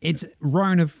 It's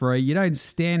Rona free. You don't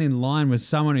stand in line with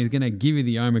someone who's going to give you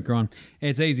the Omicron.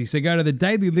 It's easy. So go to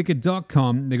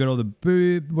thedailyliquor.com. They've got all the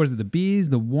beers,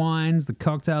 the wines, the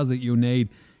cocktails that you'll need.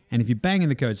 And if you bang in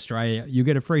the code Australia, you'll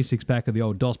get a free 6-pack of the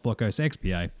old Dos Blocos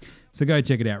XPA. So go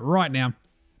check it out right now.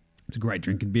 It's a great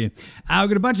drinking beer. We've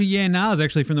got a bunch of yeah-nahs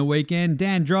actually from the weekend.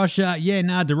 Dan Droscher,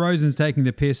 DeRozan's taking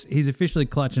the piss. He's officially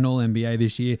clutching all NBA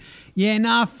this year.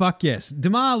 Fuck yes.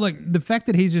 DeMar, the fact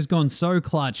that he's just gone so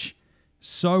clutch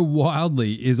so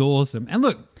wildly is awesome. And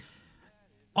look,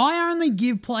 I only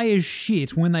give players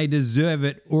shit when they deserve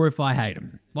it or if I hate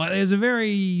them. There's a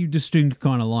very distinct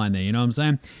kind of line there, you know what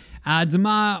I'm saying?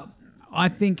 DeMar, I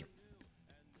think,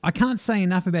 I can't say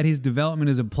enough about his development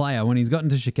as a player when he's gotten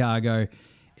to Chicago.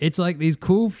 It's like these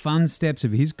cool, fun steps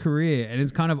of his career, and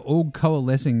it's kind of all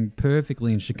coalescing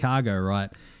perfectly in Chicago, right?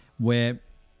 Where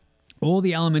all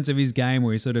the elements of his game,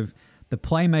 where he's sort of the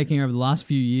playmaking over the last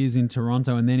few years in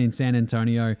Toronto and then in San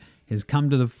Antonio has come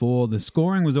to the fore. The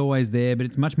scoring was always there, but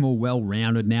it's much more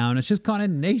well-rounded now, and it's just kind of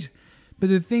neat. But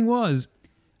the thing was,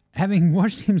 having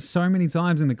watched him so many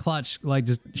times in the clutch,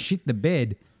 just shit the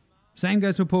bed, same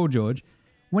goes for Paul George,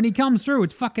 when he comes through,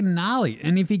 it's fucking gnarly.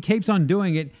 And if he keeps on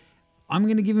doing it, I'm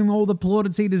going to give him all the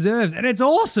plaudits he deserves. And it's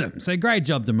awesome. So great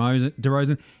job,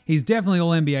 DeRozan. He's definitely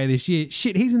All-NBA this year.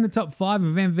 Shit, he's in the top 5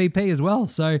 of MVP as well.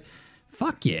 So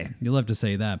fuck yeah. You'll have to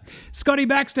see that. Scotty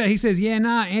Baxter, he says,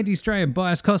 anti-Australian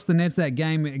bias cost the Nets that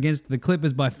game against the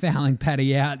Clippers by fouling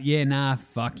Patty out.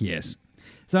 Fuck yes.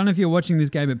 So I don't know if you're watching this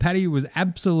game, but Patty was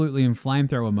absolutely in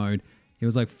flamethrower mode. He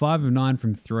was 5 of 9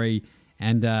 from 3.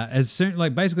 And as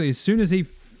soon as he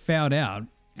fouled out,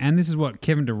 and this is what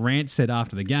Kevin Durant said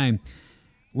after the game,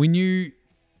 we knew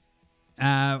they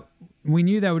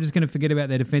were just going to forget about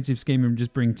their defensive scheme and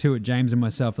just bring two at James and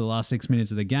myself for the last 6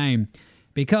 minutes of the game,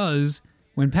 because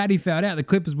when Patty fouled out, the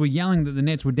Clippers were yelling that the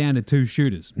Nets were down to 2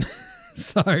 shooters.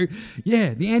 So,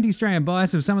 yeah, the anti-Australian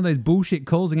bias of some of those bullshit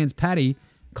calls against Patty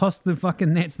cost the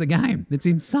fucking Nets the game. It's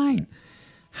insane.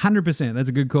 100%. That's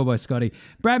a good call by Scotty.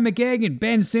 Brad McGagan,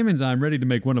 Ben Simmons, I'm ready to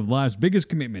make one of life's biggest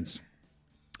commitments.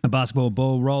 A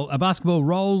basketball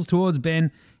rolls towards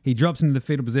Ben. He drops into the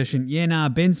fetal possession.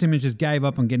 Ben Simmons just gave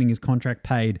up on getting his contract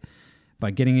paid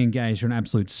by getting engaged to an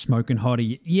absolute smoking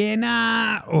hottie.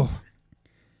 Oh.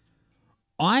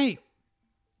 I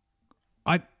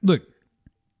look,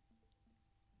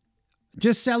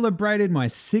 just celebrated my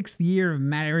 6th year of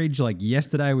marriage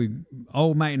yesterday.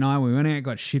 Old mate and I, we went out,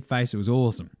 got shit-faced. It was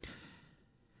awesome.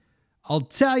 I'll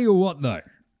tell you what, though.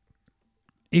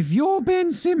 If you're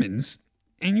Ben Simmons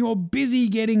and you're busy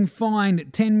getting fined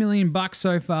 $10 million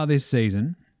so far this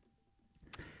season,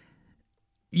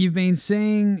 you've been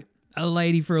seeing a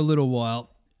lady for a little while,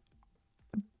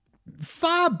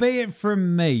 far be it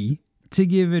from me to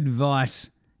give advice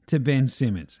to Ben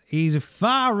Simmons. He's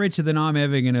far richer than I'm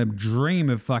ever going to dream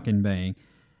of fucking being.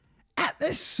 At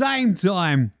the same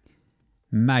time,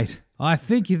 mate, I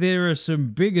think there are some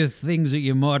bigger things that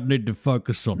you might need to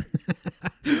focus on.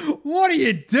 What are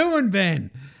you doing, Ben?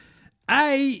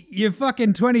 You're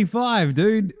fucking 25,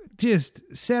 dude. Just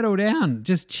settle down.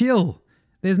 Just chill.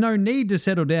 There's no need to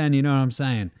settle down, you know what I'm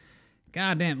saying?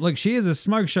 Goddamn. Look, she is a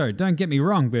smoke show. Don't get me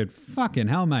wrong, but fucking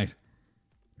hell, mate.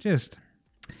 Just...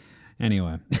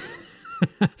 Anyway.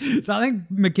 So I think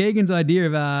McKagan's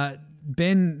idea of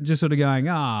Ben just sort of going,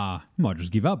 might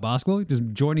just give up basketball. Just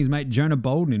join his mate Jonah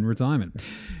Bolden in retirement.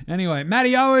 Anyway,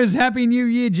 Matty Owers, Happy New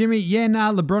Year, Jimmy.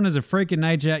 LeBron is a freak of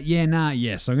nature.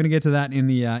 Yes. I'm going to get to that in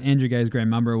the Andrew Gaze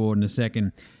Grand Mumber Award in a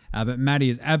second. But Matty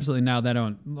has absolutely nailed that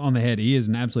on the head. He is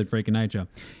an absolute freak of nature.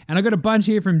 And I got a bunch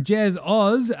here from Jez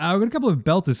Oz. I've got a couple of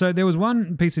belters. So there was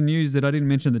one piece of news that I didn't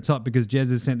mention at the top because Jez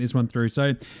has sent this one through.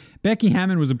 So Becky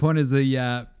Hammond was appointed as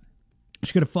the...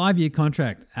 she got a 5-year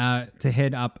contract to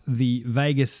head up the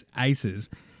Vegas Aces.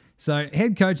 So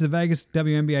head coach of the Vegas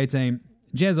WNBA team,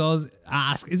 Jez Oz,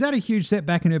 asked, is that a huge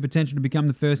setback in her potential to become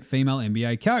the first female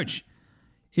NBA coach?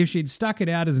 If she'd stuck it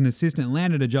out as an assistant,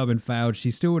 landed a job and failed,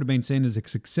 she still would have been seen as a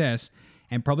success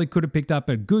and probably could have picked up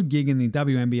a good gig in the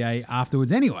WNBA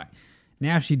afterwards anyway.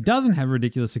 Now, if she doesn't have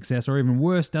ridiculous success, or even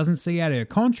worse, doesn't see out her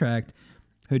contract,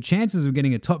 her chances of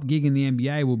getting a top gig in the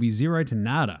NBA will be 0 to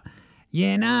nada.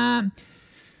 This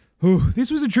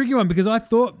was a tricky one because I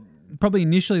thought probably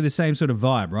initially the same sort of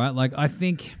vibe, right? I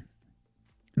think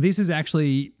this is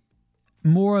actually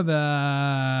more of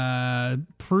a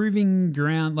proving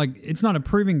ground. It's not a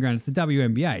proving ground. It's the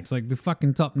WNBA. It's the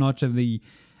fucking top notch of the,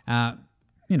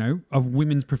 of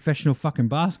women's professional fucking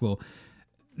basketball.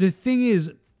 The thing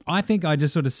is, I think I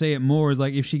just sort of see it more as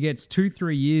like if she gets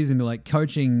 2-3 years into like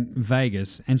coaching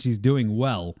Vegas and she's doing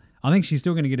well, I think she's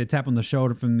still going to get a tap on the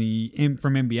shoulder from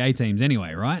NBA teams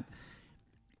anyway, right?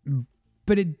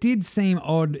 But it did seem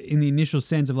odd in the initial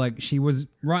sense of like she was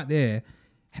right there,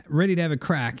 ready to have a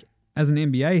crack as an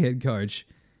NBA head coach.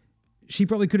 She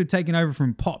probably could have taken over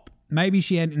from Pop. Maybe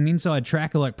she had an inside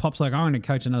tracker like Pop's like, I'm going to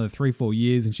coach another 3-4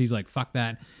 years. And she's like, fuck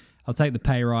that. I'll take the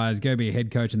pay rise, go be a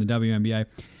head coach in the WNBA.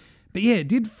 But yeah, it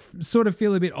did sort of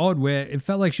feel a bit odd where it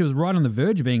felt like she was right on the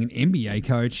verge of being an NBA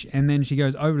coach. And then she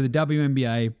goes over to the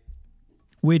WNBA,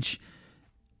 which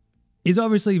is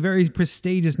obviously very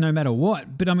prestigious no matter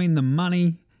what. But I mean, the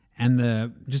money and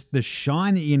the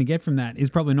shine that you're going to get from that is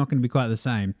probably not going to be quite the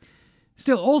same.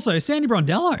 Still, also, Sandy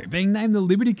Brondello being named the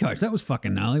Liberty coach. That was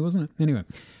fucking gnarly, wasn't it? Anyway.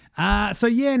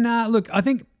 Look, I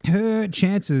think her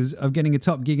chances of getting a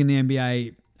top gig in the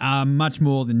NBA are much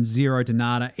more than 0 to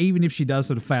nada, even if she does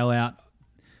sort of fail out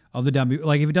of the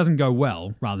like if it doesn't go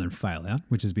well, rather than fail out,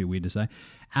 which is a bit weird to say.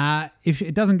 If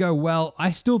it doesn't go well,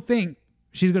 I still think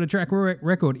she's got a track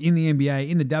record in the NBA,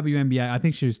 in the WNBA. I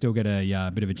think she'll still get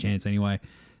a bit of a chance anyway.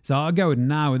 So I'll go with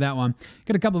nah with that one.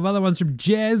 Got a couple of other ones from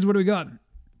Jez. What do we got?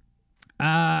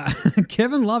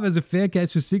 Kevin Love has a fair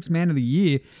case for Sixth Man of the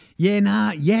Year.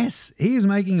 Yes. He is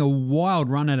making a wild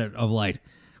run at it of late,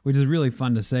 which is really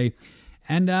fun to see.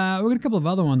 And we've got a couple of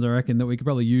other ones, I reckon, that we could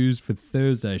probably use for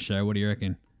Thursday's show. What do you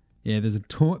reckon? Yeah, there's a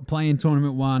play-in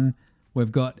tournament one.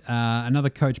 We've got another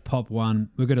Coach Pop one.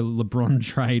 We've got a LeBron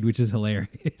trade, which is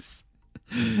hilarious.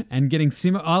 And getting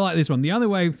Simo. I like this one. The only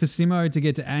way for Simo to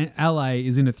get to LA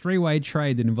is in a 3-way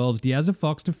trade that involves De'Aaron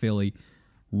Fox to Philly,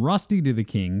 Rusty to the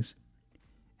Kings,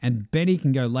 and Benny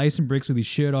can go lay some bricks with his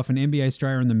shirt off in NBA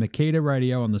Australia on the Makita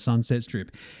radio on the Sunset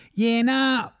Strip.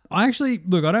 I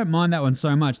don't mind that one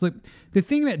so much. Look, the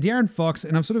thing about De'Aaron Fox,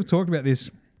 and I've sort of talked about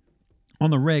this on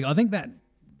the reg, I think that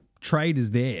trade is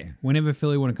there. Whenever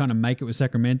Philly want to kind of make it with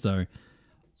Sacramento,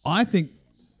 I think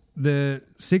the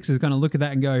Sixers kind of look at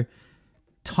that and go,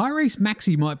 Tyrese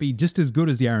Maxey might be just as good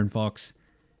as De'Aaron Fox,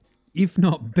 if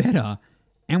not better,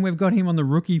 and we've got him on the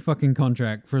rookie fucking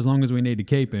contract for as long as we need to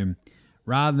keep him,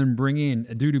 rather than bring in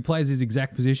a dude who plays his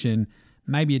exact position,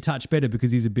 maybe a touch better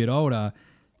because he's a bit older,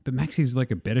 but Maxey's like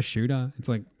a better shooter. It's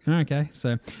like, okay.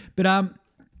 So, but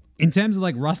in terms of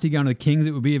like Rusty going to the Kings,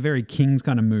 it would be a very Kings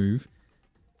kind of move.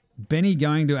 Benny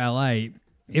going to LA,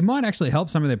 it might actually help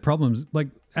some of their problems. Like,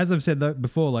 as I've said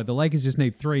before, like the Lakers just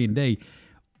need 3 and D.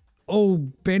 All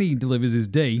Benny delivers is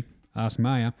D. Ask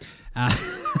Maya.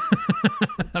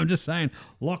 I'm just saying,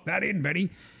 lock that in, Benny.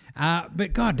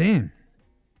 But goddamn,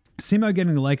 Simo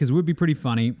getting the Lakers would be pretty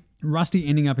funny. Rusty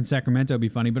ending up in Sacramento would be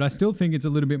funny, but I still think it's a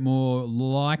little bit more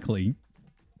likely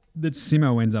that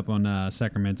Simo ends up on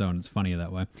Sacramento and it's funnier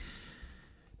that way.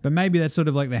 But maybe that's sort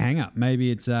of like the hang-up. Maybe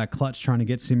it's Clutch trying to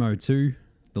get Simo to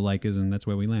the Lakers, and that's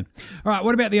where we land. All right,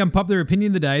 what about the unpopular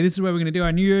opinion of the day? This is where we're going to do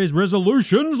our New Year's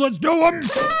resolutions. Let's do them!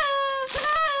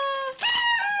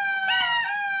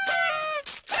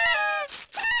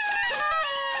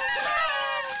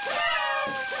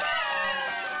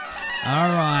 All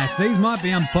right, these might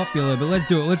be unpopular, but let's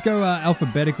do it. Let's go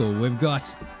alphabetical. We've got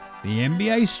the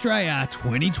NBA Australia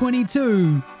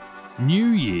 2022 New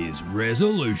Year's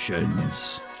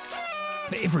resolutions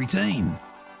for every team.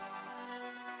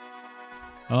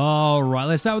 All right,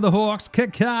 let's start with the Hawks.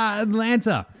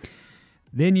 Atlanta.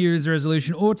 Their New Year's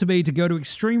resolution ought to be to go to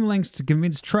extreme lengths to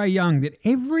convince Trae Young that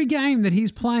every game that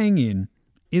he's playing in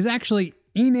is actually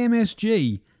in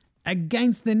MSG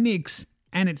against the Knicks,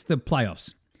 and it's the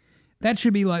playoffs. That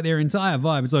should be like their entire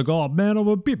vibe. It's like, oh man, I'm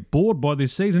a bit bored by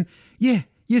this season. Yeah,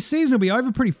 your season will be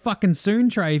over pretty fucking soon,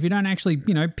 Trey, if you don't actually,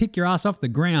 pick your ass off the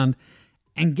ground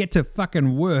and get to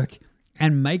fucking work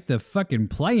and make the fucking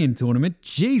play-in tournament.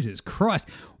 Jesus Christ.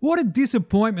 What a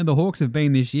disappointment the Hawks have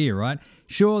been this year, right?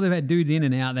 Sure, they've had dudes in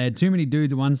and out. They had too many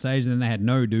dudes at one stage and then they had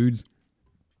no dudes.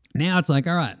 Now it's like,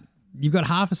 all right, you've got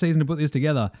half a season to put this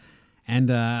together and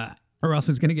or else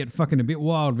it's going to get fucking a bit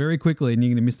wild very quickly and you're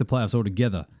going to miss the playoffs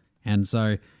altogether. And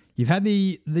so you've had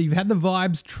the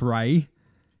vibes, Trey.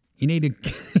 You need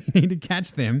to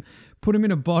catch them, put them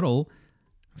in a bottle,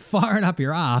 fire it up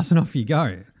your ass, and off you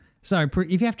go. So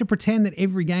if you have to pretend that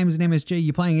every game is an MSG,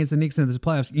 you're playing against the Knicks in the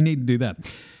playoffs, you need to do that.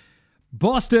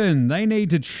 Boston, they need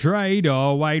to trade,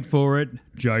 wait for it,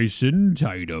 Jason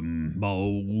Tatum.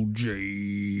 Oh,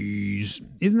 jeez.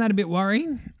 Isn't that a bit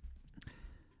worrying?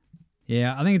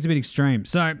 Yeah, I think it's a bit extreme.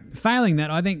 So, failing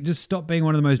that, I think just stop being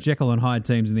one of the most Jekyll and Hyde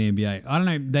teams in the NBA. I don't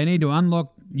know, they need to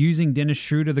unlock using Dennis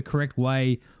Schroeder the correct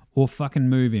way or fucking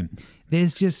move him.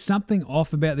 There's just something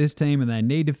off about this team and they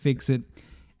need to fix it.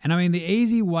 And I mean, the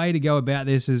easy way to go about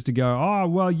this is to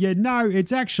go,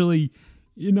 it's actually,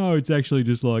 it's actually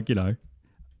just like,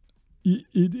 you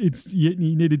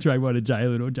need to trade one to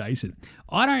Jalen or Jason.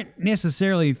 I don't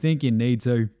necessarily think you need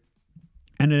to.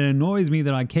 And it annoys me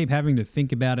that I keep having to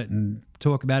think about it and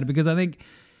talk about it because I think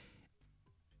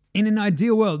in an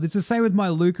ideal world, it's the same with my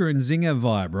Luka and Zinger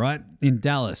vibe, right? In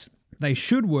Dallas. They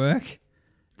should work.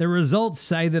 The results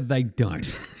say that they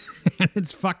don't. And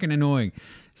it's fucking annoying.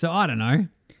 So I don't know.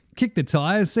 Kick the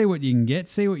tires, see what you can get,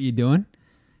 see what you're doing.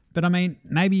 But I mean,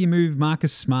 maybe you move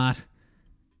Marcus Smart,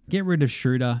 get rid of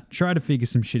Schroeder, try to figure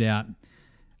some shit out.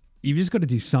 You've just got to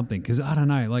do something because I don't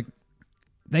know. Like,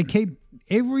 they keep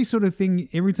every sort of thing,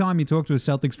 every time you talk to a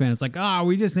Celtics fan, it's like,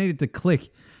 we just need it to click.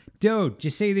 Dude, do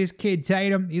you see this kid,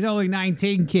 Tatum? He's only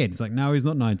 19, kid. It's like, no, he's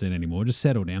not 19 anymore. Just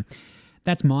settle down.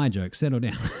 That's my joke. Settle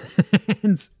down.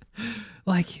 And,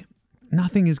 like,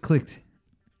 nothing has clicked.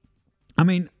 I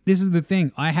mean, this is the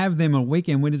thing. I have them on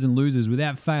weekend winners and losers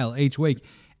without fail each week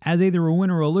as either a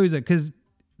winner or a loser because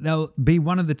they'll be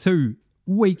one of the two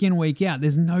week in, week out.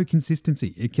 There's no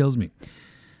consistency. It kills me.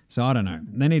 So I don't know.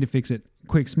 They need to fix it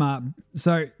quick, smart.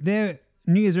 So their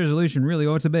New Year's resolution really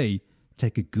ought to be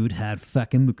take a good hard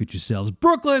fucking look at yourselves.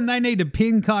 Brooklyn, they need to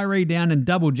pin Kyrie down and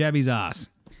double jab his ass.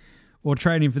 Or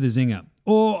trade him for the zinger.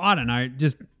 Or, I don't know,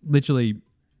 just literally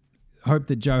hope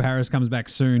that Joe Harris comes back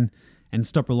soon and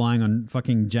stop relying on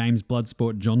fucking James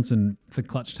Bloodsport Johnson for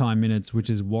clutch time minutes,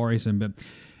 which is worrisome. But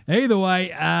either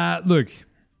way, look,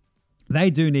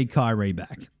 they do need Kyrie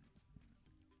back.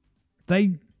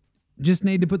 They just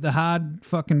need to put the hard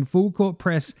fucking full court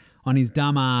press on his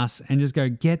dumb ass and just go,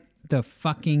 get the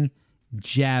fucking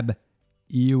jab,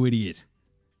 you idiot.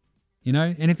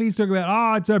 And if he's talking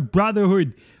about, it's a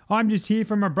brotherhood, I'm just here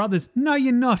for my brothers. No,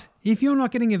 you're not. If you're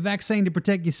not getting a vaccine to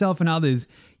protect yourself and others,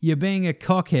 you're being a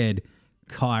cockhead,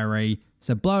 Kyrie.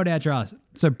 So blow it out your ass.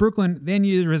 So Brooklyn, their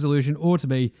New Year's resolution ought to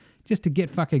be just to get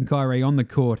fucking Kyrie on the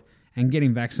court and get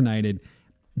him vaccinated.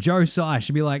 Joe Tsai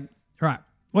should be like, all right,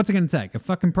 what's it going to take? A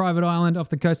fucking private island off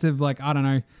the coast of, like, I don't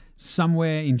know,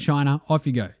 somewhere in China. Off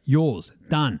you go. Yours.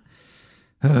 Done.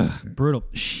 Brutal.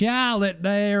 Charlotte,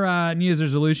 their New Year's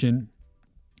resolution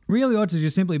really ought to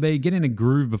just simply be get in a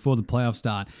groove before the playoffs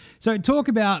start. So talk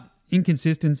about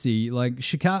inconsistency. Like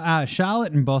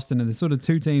Charlotte and Boston are the sort of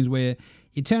two teams where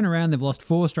you turn around, they've lost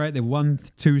 4 straight, they've won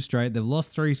 2 straight, they've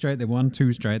lost 3 straight, they've won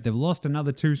 2 straight, they've lost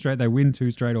another 2 straight, they win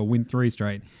 2 straight or win 3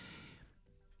 straight.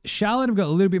 Charlotte have got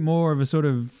a little bit more of a sort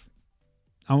of,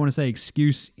 I want to say,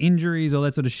 excuse, injuries, all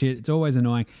that sort of shit. It's always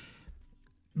annoying.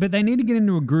 But they need to get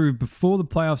into a groove before the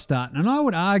playoffs start. And I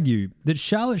would argue that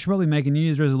Charlotte should probably make a New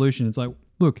Year's resolution. It's like,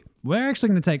 look, we're actually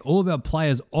going to take all of our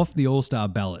players off the All-Star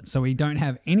ballot so we don't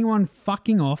have anyone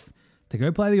fucking off to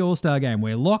go play the All-Star game.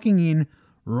 We're locking in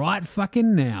right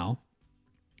fucking now.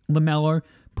 LaMelo,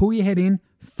 pull your head in,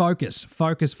 focus,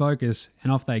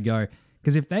 and off they go.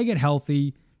 Because if they get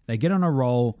healthy, they get on a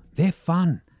roll, they're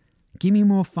fun. Give me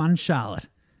more fun, Charlotte.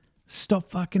 Stop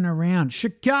fucking around.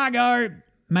 Chicago!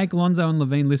 Make Lonzo and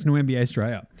Levine listen to NBA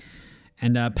Australia.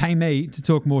 And pay me to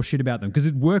talk more shit about them. Because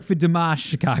it worked for DeMar,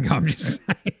 Chicago, I'm just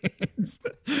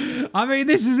saying. I mean,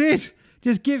 this is it.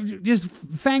 Just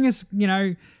fang us,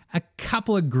 a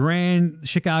couple of grand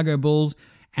Chicago Bulls.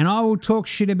 And I will talk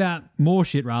more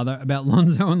shit about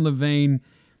Lonzo and Levine.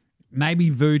 Maybe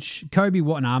Vooch. Kobe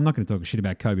White. No, I'm not going to talk shit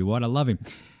about Kobe White. I love him.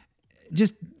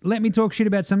 Just let me talk shit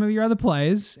about some of your other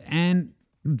players. And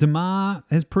DeMar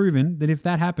has proven that if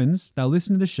that happens, they'll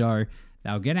listen to the show.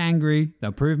 They'll get angry.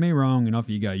 They'll prove me wrong. And off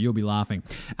you go. You'll be laughing.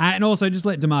 And also, just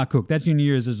let DeMar cook. That's your New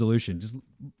Year's resolution.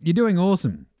 You're doing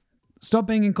awesome. Stop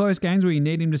being in close games where you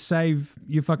need him to save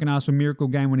your fucking ass for miracle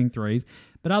game-winning threes.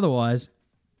 But otherwise,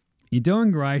 you're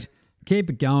doing great.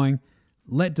 Keep it going.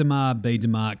 Let DeMar be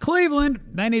DeMar. Cleveland,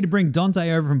 they need to bring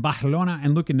Dante over from Barcelona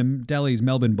and look into Delhi's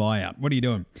Melbourne buyout. What are you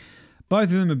doing? Both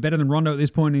of them are better than Rondo at this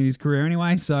point in his career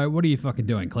anyway, so what are you fucking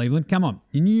doing, Cleveland? Come on.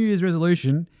 Your New Year's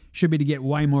resolution should be to get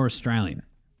way more Australian.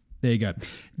 There you go.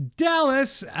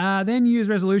 Dallas, their New Year's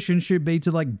resolution should be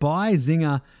to buy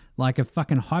Zinger like a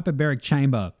fucking hyperbaric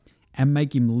chamber and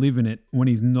make him live in it when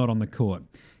he's not on the court.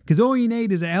 Because all you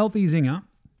need is a healthy Zinger,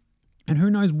 and who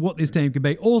knows what this team could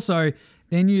be. Also,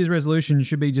 their New Year's resolution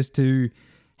should be just to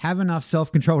have enough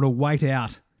self-control to wait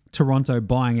out Toronto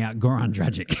buying out Goran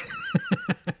Dragic.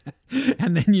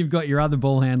 And then you've got your other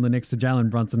ball handler next to Jalen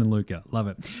Brunson and Luka. Love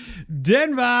it.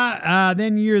 Denver, their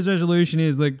New Year's resolution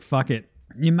is, fuck it.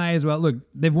 You may as well. Look,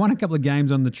 they've won a couple of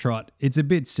games on the trot. It's a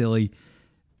bit silly.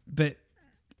 But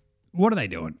what are they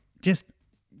doing? Just,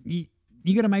 you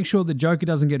got to make sure that Joker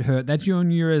doesn't get hurt. That's your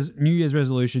New Year's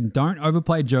resolution. Don't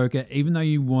overplay Joker even though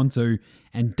you want to.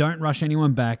 And don't rush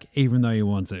anyone back even though you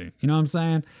want to. You know what I'm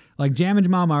saying? Like Jam and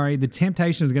Jamal Murray, the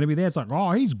temptation is going to be there. It's like,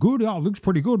 oh, he's good. Oh, looks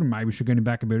pretty good. Maybe we should get him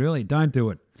back a bit early. Don't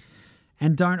do it.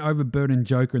 And don't overburden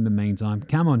Joker in the meantime.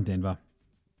 Come on, Denver.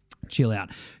 Chill out.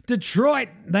 Detroit,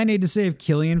 they need to see if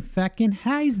Killian fucking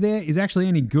Hayes there is actually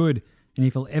any good and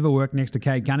if he'll ever work next to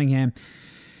Cade Cunningham.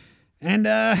 And,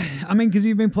 because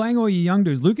you've been playing all your young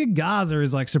dudes. Luka Garza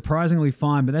is, like, surprisingly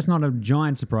fine, but that's not a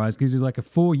giant surprise because he's, like, a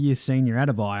 4-year senior out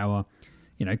of Iowa.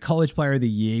 You know, college player of the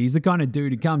year. He's the kind of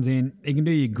dude who comes in, he can do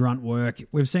your grunt work.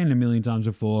 We've seen it a million times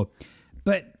before.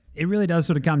 But it really does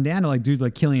sort of come down to, like, dudes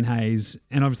like Killian Hayes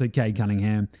and obviously Cade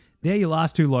Cunningham. They're your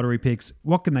last 2 lottery picks.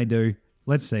 What can they do?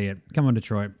 Let's see it. Come on,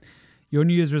 Detroit. Your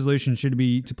New Year's resolution should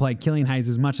be to play Killian Hayes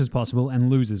as much as possible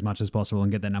and lose as much as possible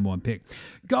and get that number 1 pick.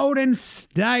 Golden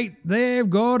State, they've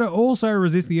got to also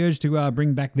resist the urge to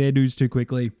bring back their dudes too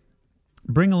quickly.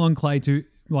 Bring along Clay too,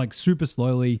 like, super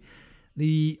slowly.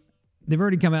 They've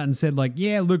already come out and said, like,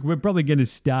 yeah, look, we're probably going to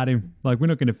start him. Like, we're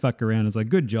not going to fuck around. It's like,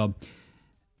 good job.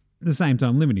 At the same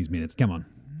time, limit his minutes. Come on.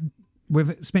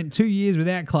 We've spent 2 years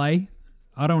without Clay.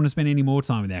 I don't want to spend any more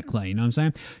time without Clay, you know what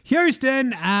I'm saying? Houston,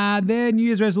 their New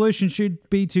Year's resolution should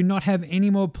be to not have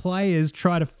any more players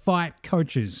try to fight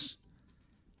coaches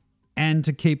and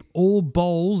to keep all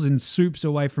bowls and soups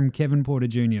away from Kevin Porter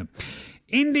Jr.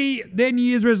 Indy, their New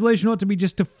Year's resolution ought to be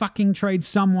just to fucking trade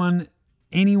someone,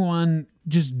 anyone,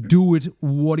 just do it.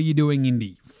 What are you doing,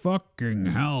 Indy? Fucking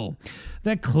hell.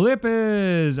 The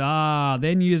Clippers,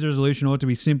 their New Year's resolution ought to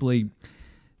be simply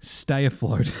stay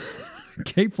afloat.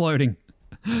 Keep floating.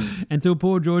 Until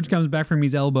Paul George comes back from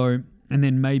his elbow, and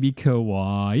then maybe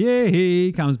Kawhi. Yeah,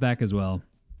 he comes back as well.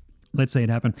 Let's see it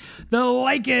happen. The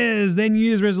Lakers, their New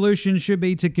Year's resolution should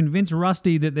be to convince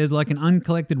Rusty that there's like an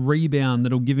uncollected rebound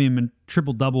that'll give him a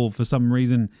triple-double for some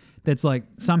reason that's like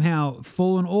somehow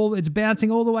it's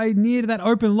bouncing all the way near to that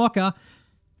open locker.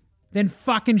 Then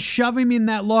fucking shove him in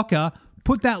that locker,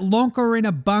 put that locker in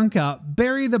a bunker,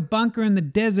 bury the bunker in the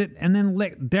desert, and then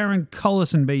let Darren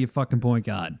Collison be your fucking point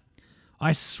guard.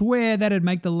 I swear that'd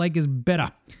make the Lakers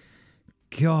better.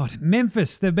 God.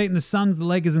 Memphis, they've beaten the Suns, the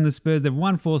Lakers, and the Spurs. They've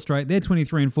won 4 straight. They're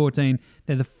 23-14.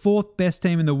 They're the 4th best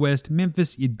team in the West.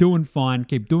 Memphis, you're doing fine.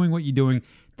 Keep doing what you're doing.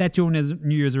 That's your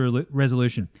New Year's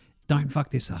resolution. Don't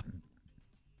fuck this up.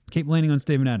 Keep leaning on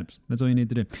Steven Adams. That's all you need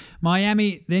to do.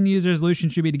 Miami, their New Year's resolution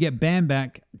should be to get Bam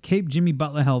back, keep Jimmy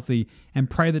Butler healthy, and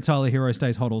pray that Tyler Hero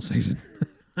stays hot all season.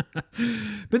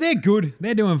 But they're good.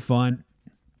 They're doing fine.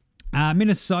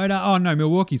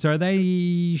 Milwaukee. Sorry,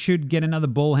 they should get another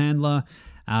ball handler.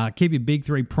 Keep your big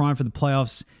 3 prime for the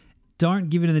playoffs. Don't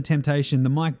give in to the temptation, the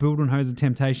Mike Budenholzer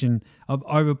temptation of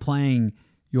overplaying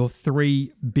your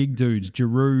 3 big dudes,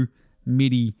 Giroux,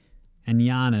 Midi, and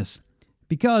Giannis,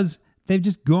 because they've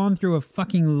just gone through a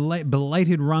fucking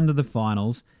belated run to the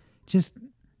finals.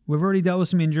 We've already dealt with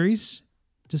some injuries.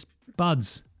 Just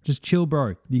buds. Just chill,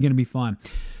 bro. You're going to be fine.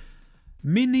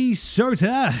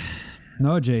 Minnesota.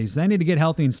 Oh, geez. They need to get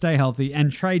healthy and stay healthy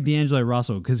and trade D'Angelo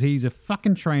Russell because he's a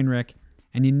fucking train wreck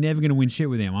and you're never going to win shit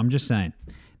with him. I'm just saying.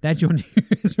 That's your New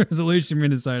Year's resolution,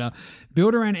 Minnesota.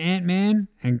 Build around Ant-Man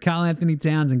and Karl Anthony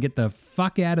Towns and get the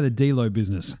fuck out of the D-Lo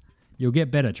business. You'll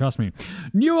get better, trust me.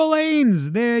 New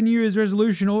Orleans, their New Year's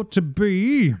resolution ought to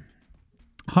be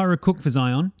hire a cook for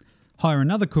Zion, hire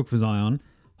another cook for Zion,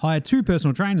 hire 2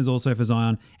 personal trainers also for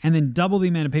Zion, and then double the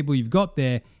amount of people you've got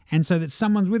there, and so that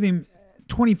someone's with him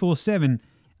 24/7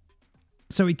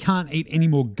 so he can't eat any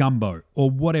more gumbo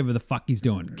or whatever the fuck he's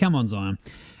doing. Come on, Zion.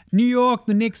 New York,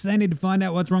 the Knicks, they need to find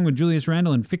out what's wrong with Julius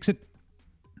Randle and fix it.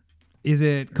 Is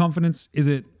it confidence? Is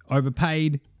it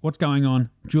overpaid? What's going on?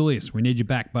 Julius, we need you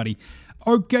back, buddy.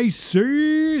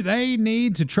 OKC, they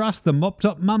need to trust the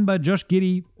mop-top mamba Josh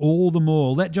Giddey all the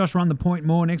more. Let Josh run the point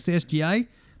more next to SGA.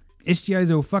 SGA's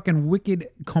a fucking wicked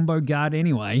combo guard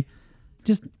anyway.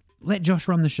 Just let Josh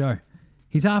run the show.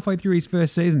 He's halfway through his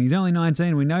first season. He's only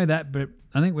 19. We know that, but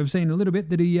I think we've seen a little bit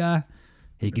that he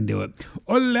can do it.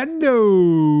 Orlando.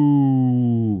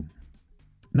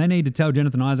 They need to tell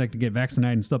Jonathan Isaac to get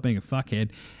vaccinated and stop being a fuckhead,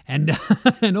 and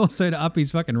and also to up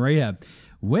his fucking rehab.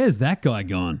 Where's that guy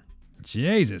gone?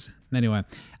 Jesus. Anyway,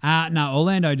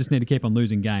 Orlando just need to keep on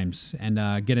losing games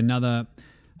and get another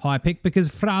high pick because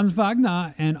Franz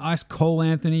Wagner and Ice Cole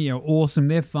Anthony are awesome.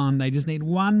 They're fun. They just need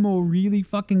one more really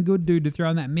fucking good dude to throw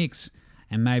in that mix.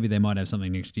 And maybe they might have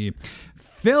something next year.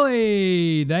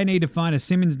 Philly, they need to find a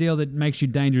Simmons deal that makes you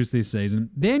dangerous this season.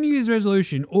 Their New Year's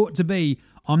resolution ought to be,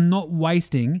 I'm not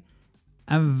wasting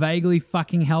a vaguely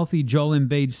fucking healthy Joel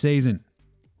Embiid season.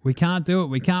 We can't do it.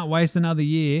 We can't waste another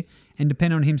year and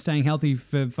depend on him staying healthy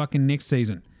for fucking next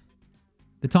season.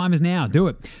 The time is now. Do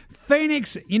it.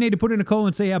 Phoenix, you need to put in a call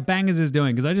and see how Bangers is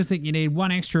doing, because I just think you need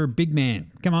one extra big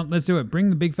man. Come on, let's do it. Bring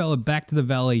the big fella back to the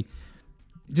Valley.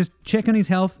 Just check on his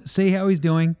health, see how he's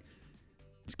doing.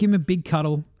 Just give him a big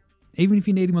cuddle, even if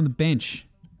you need him on the bench.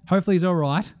 Hopefully he's all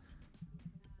right.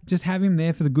 Just have him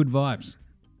there for the good vibes.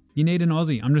 You need an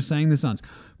Aussie. I'm just saying the Suns.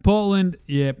 Portland,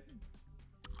 yeah.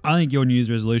 I think your New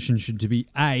Year's resolution should be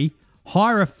A,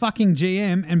 hire a fucking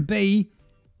GM, and B,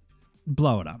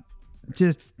 blow it up.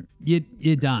 Just,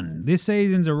 you're done. This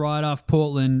season's a write-off.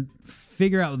 Portland,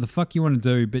 figure out what the fuck you want to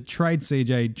do, but trade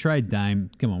CJ, trade Dame.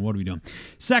 Come on, what are we doing?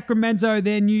 Sacramento,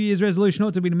 their New Year's resolution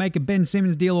ought to be to make a Ben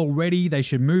Simmons deal already. They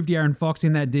should move De'Aaron Fox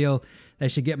in that deal. They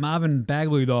should get Marvin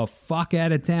Bagley the fuck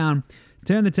out of town.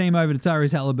 Turn the team over to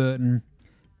Tyrese Halliburton.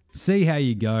 See how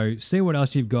you go. See what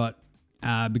else you've got.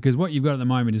 Because what you've got at the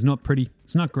moment is not pretty.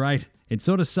 It's not great. It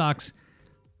sort of sucks.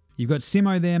 You've got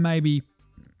Simo there maybe.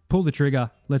 Pull the trigger.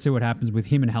 Let's see what happens with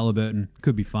him and Halliburton.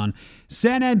 Could be fun.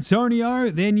 San Antonio,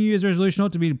 their New Year's resolution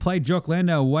ought to be to play Jock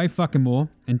Landale way fucking more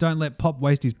and don't let Pop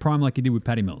waste his prime like he did with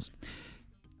Patty Mills.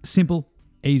 Simple,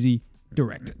 easy,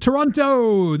 direct.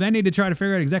 Toronto, they need to try to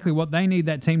figure out exactly what they need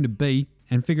that team to be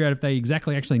and figure out if they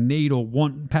exactly actually need or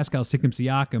want Pascal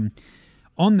Siakam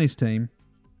on this team,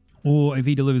 or if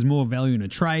he delivers more value in a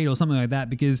trade or something like that,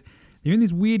 because they're in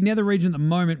this weird nether region at the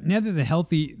moment. Now that they're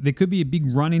healthy, there could be a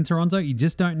big run in Toronto. You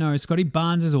just don't know. Scotty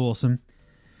Barnes is awesome.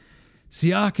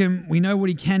 Siakam, we know what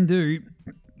he can do.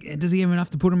 Does he have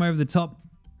enough to put him over the top?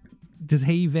 Does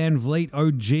he, Van Vliet,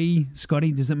 OG,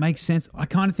 Scotty, does it make sense? I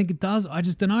kind of think it does. I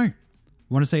just don't know. I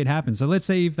want to see it happen. So let's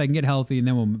see if they can get healthy, and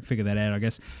then we'll figure that out, I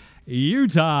guess.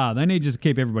 Utah, they need just to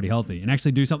keep everybody healthy and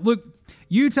actually do something. Look,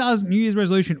 Utah's New Year's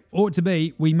resolution ought to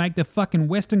be we make the fucking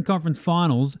Western Conference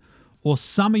Finals or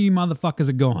some of you motherfuckers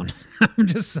are gone. I'm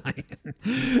just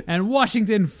saying. And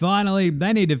Washington, finally,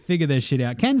 they need to figure their shit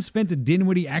out. Can Spencer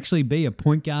Dinwiddie actually be a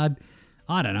point guard?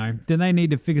 I don't know. Do they need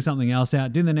to figure something else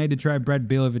out? Do they need to trade Brad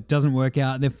Beal if it doesn't work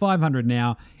out? They're 500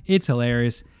 now. It's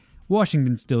hilarious.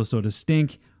 Washington still sort of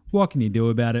stink. What can you do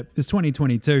about it? It's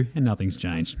 2022 and nothing's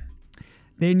changed.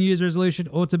 Their New Year's resolution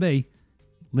ought to be,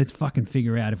 let's fucking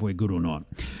figure out if we're good or not.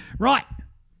 Right.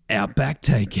 Outback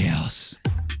Takehouse.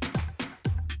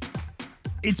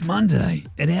 It's Monday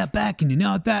at Outback, and you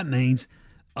know what that means.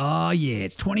 Oh, yeah,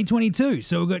 it's 2022,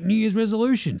 so we've got New Year's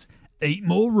resolutions. Eat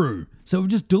more roux. So we've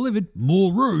just delivered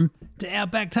more roux to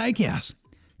Outback Takehouse.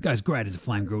 Goes great as a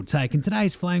flame grilled take, and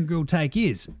today's flame grilled take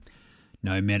is,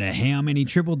 no matter how many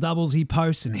triple doubles he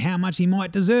posts and how much he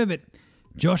might deserve it,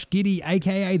 Josh Giddey,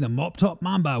 a.k.a. the Mop Top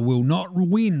Mamba, will not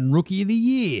win Rookie of the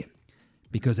Year.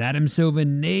 Because Adam Silver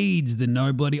needs the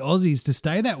no-bloody Aussies to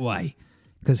stay that way.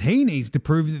 Because he needs to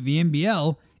prove that the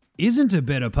NBL isn't a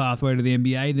better pathway to the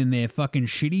NBA than their fucking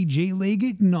shitty G League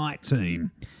Ignite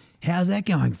team. How's that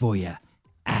going for you,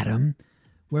 Adam?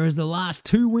 Whereas the last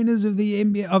two winners of the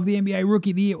NBA Rookie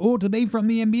of the Year ought to be from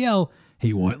the NBL,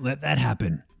 he won't let that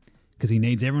happen. Because he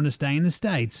needs everyone to stay in the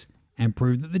States and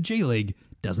prove that the G League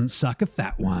doesn't suck a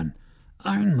fat one.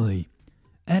 Only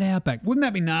at Outback. Wouldn't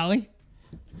that be gnarly?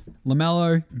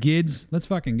 LaMelo, Gids, let's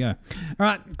fucking go. All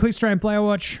right, Clickstream Player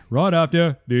Watch right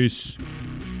after this.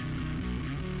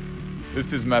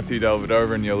 This is Matthew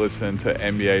Delvedova, and you're listening to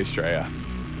NBA Australia.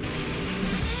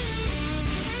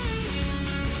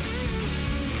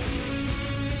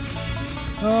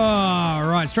 All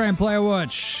right, Australian Player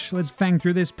Watch. Let's fang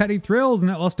through this. Paddy Thrills, and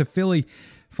that lost to Philly.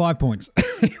 5 points.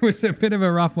 It was a bit of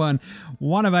a rough one.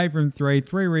 1 of 8 from 3,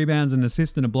 3 rebounds, an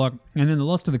assist and a block. And then the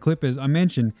loss to the Clippers, I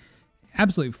mentioned,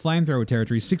 absolute flamethrower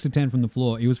territory, 6 of 10 from the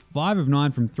floor. He was 5 of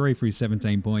 9 from 3 for his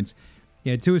 17 points. He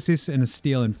had 2 assists and a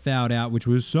steal and fouled out, which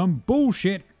was some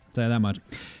bullshit. I'll tell you that much.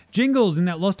 Jingles in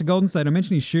that loss to Golden State. I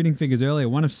mentioned his shooting figures earlier,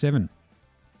 1 of 7.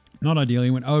 Not ideal. He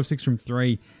went 0 of 6 from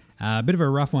 3. A bit of a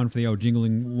rough one for the old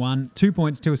jingling one. 2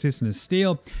 points, 2 assists and a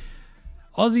steal.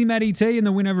 Aussie Matty T in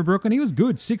the win over Brooklyn. He was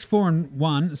good.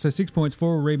 6-4-1. So 6 points,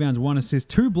 4 rebounds, 1 assist,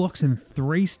 2 blocks and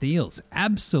 3 steals.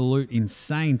 Absolute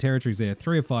insane territories there.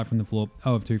 3 of 5 from the floor,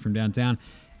 0 of 2 from downtown.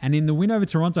 And in the win over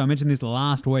Toronto, I mentioned this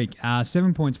last week,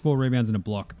 7 points, 4 rebounds and a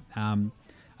block. I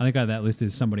think I had that list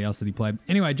as somebody else that he played.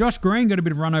 Anyway, Josh Green got a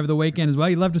bit of run over the weekend as well.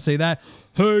 You'd love to see that.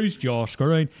 Who's Josh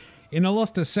Green? In the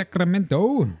loss to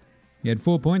Sacramento, he had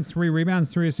 4 points, 3 rebounds,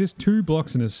 3 assists, 2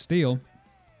 blocks and a steal.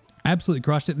 Absolutely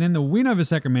crushed it. And then the win over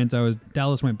Sacramento as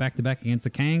Dallas went back-to-back against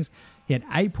the Kings. He had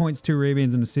 8 points, 2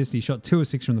 rebounds and assists. He shot 2 of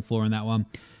 6 from the floor in that one.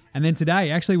 And then today,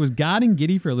 actually was guarding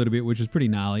Giddey for a little bit, which was pretty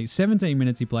gnarly. 17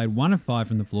 minutes he played, 1 of 5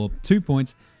 from the floor, 2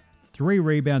 points, 3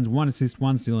 rebounds, 1 assist,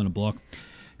 1 steal and a block.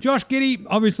 Josh Giddey,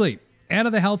 obviously, out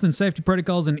of the health and safety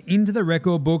protocols and into the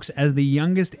record books as the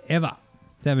youngest ever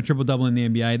to have a triple-double in the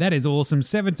NBA. That is awesome.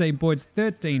 17 points,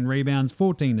 13 rebounds,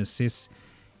 14 assists.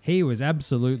 He was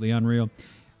absolutely unreal.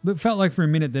 It felt like for a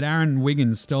minute that Aaron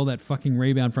Wiggins stole that fucking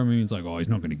rebound from him. He's like, oh, he's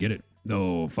not going to get it.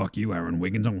 Oh, fuck you, Aaron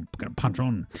Wiggins. I'm going to punch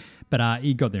on. But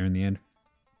he got there in the end.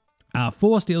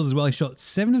 4 steals as well. He shot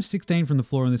 7 of 16 from the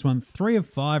floor in this one, 3 of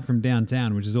 5 from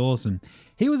downtown, which is awesome.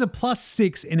 He was a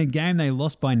 +6 in a game they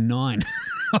lost by 9.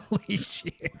 Holy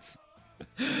shit.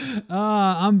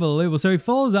 Unbelievable. So he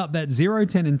follows up that 0,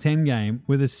 10, and 10 game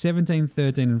with a 17,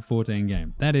 13, and 14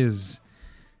 game. That is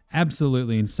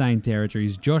absolutely insane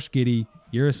territories. Josh Giddey,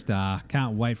 you're a star.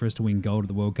 Can't wait for us to win gold at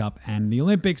the World Cup and the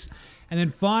Olympics. And then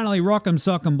finally, Rock'em,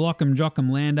 Sock'em, Block'em, Jock'em,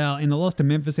 Landale. In the loss to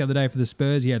Memphis the other day for the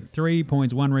Spurs, he had 3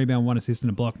 points, 1 rebound, 1 assist, and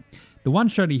a block. The one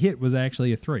shot he hit was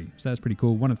actually a 3, so that's pretty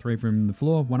cool. 1 of 3 from the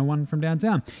floor, 1 of 1 from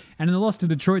downtown. And in the loss to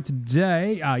Detroit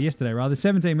yesterday,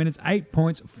 17 minutes, 8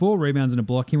 points, 4 rebounds, and a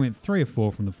block. He went 3 of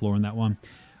 4 from the floor in that one,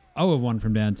 0 of 1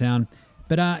 from downtown.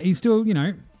 But he's still,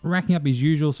 racking up his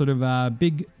usual sort of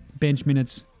big bench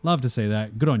minutes. Love to see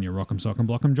that. Good on you, Rock'em, Sock'em,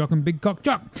 Block'em, Jock'em, Big Cock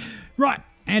Jock. Right,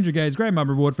 Andrew Gay's Great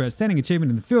Mumba Award for Outstanding Achievement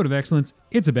in the Field of Excellence.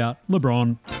 It's about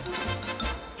LeBron.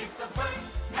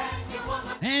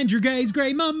 Andrew Gay's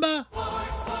Great Mumba.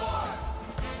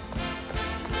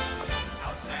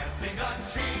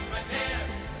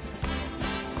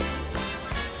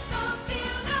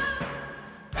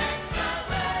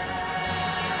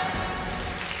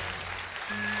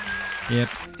 Yep,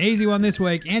 easy one this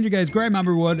week. Andrew Gay's Great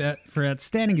Mumba Award for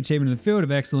Outstanding Achievement in the Field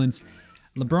of Excellence.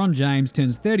 LeBron James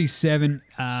turns 37.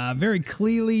 Very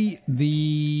clearly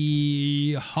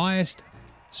the highest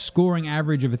scoring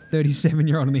average of a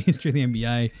 37-year-old in the history of the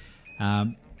NBA.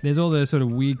 There's all the sort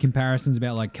of weird comparisons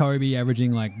about like Kobe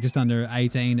averaging like just under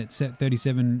 18 at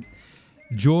 37.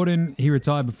 Jordan, he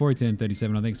retired before he turned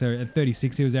 37, I think. So at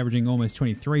 36, he was averaging almost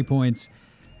 23 points.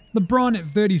 LeBron at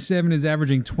 37 is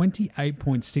averaging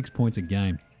 28.6 points a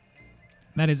game.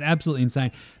 That is absolutely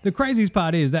insane. The craziest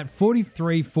part is that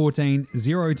 43-14,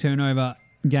 0 turnover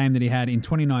game that he had in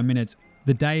 29 minutes,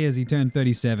 the day as he turned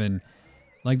 37,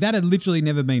 like that had literally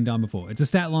never been done before. It's a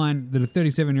stat line that a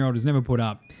 37-year-old has never put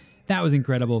up. That was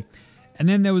incredible. And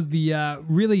then there was the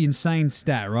really insane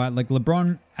stat, right? Like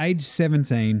LeBron, age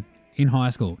 17 in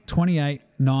high school, 28,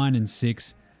 9, and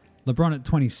 6. LeBron at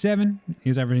 27, he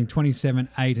was averaging 27,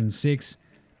 8, and 6.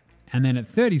 And then at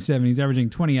 37, he's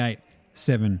averaging 28,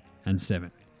 7, and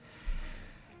 7.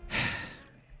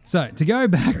 So, to go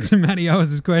back to Matty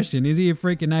Owens' question, is he a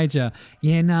freak of nature?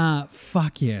 Yeah, nah,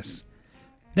 fuck yes.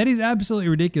 That is absolutely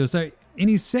ridiculous. So, in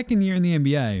his second year in the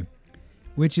NBA,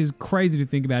 which is crazy to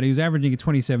think about, he was averaging a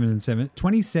 27, 7,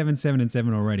 and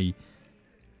 7 already.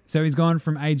 So, he's gone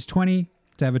from age 20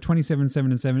 to have a 27,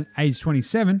 7, and 7. Age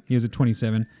 27, he was at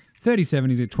 27. 37,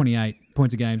 he's at 28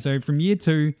 points a game. So from year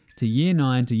 2 to year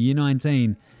 9 to year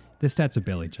 19, the stats have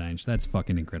barely changed. That's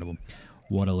fucking incredible.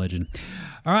 What a legend.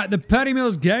 All right, the Patty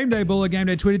Mills Game Day Baller Game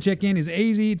Day Twitter check-in is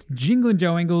easy. It's Jingling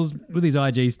Joe Ingles with his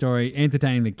IG story,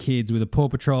 entertaining the kids with a Paw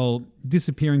Patrol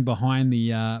disappearing behind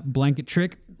the blanket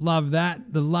trick. Love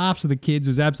that. The laughs of the kids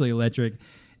was absolutely electric.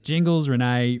 Jingles,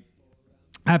 Renee,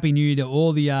 Happy New Year to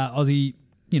all the Aussie,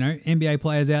 NBA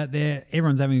players out there.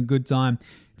 Everyone's having a good time.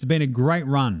 It's been a great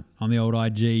run on the old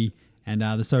IG and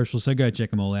the socials, so go check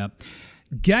them all out.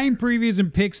 Game previews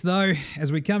and picks, though,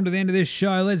 as we come to the end of this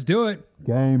show. Let's do it.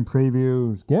 Game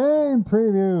previews.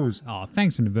 Oh,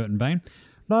 thanks, Inadvertent Bane.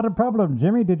 Not a problem,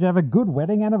 Jimmy. Did you have a good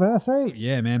wedding anniversary?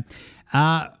 Yeah, man.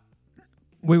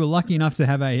 We were lucky enough to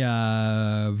have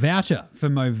a voucher for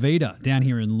Movida down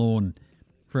here in Lorne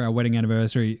for our wedding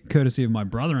anniversary, courtesy of my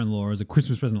brother-in-law as a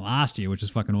Christmas present last year, which is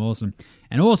fucking awesome.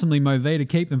 And awesomely, Movida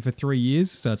keep them for 3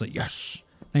 years. So it's like, yes,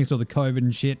 thanks to all the COVID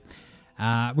and shit.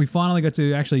 We finally got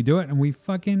to actually do it, and we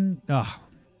fucking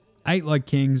ate like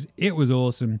kings. It was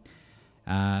awesome.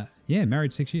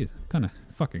 Married 6 years. Kind of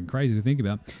fucking crazy to think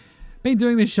about. Been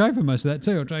doing this show for most of that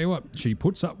too. I'll tell you what, she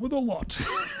puts up with a lot.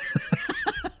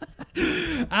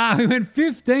 We went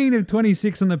 15 of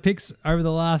 26 on the picks over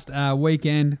the last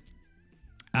weekend.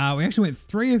 We actually went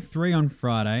 3 of 3 on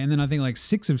Friday, and then I think like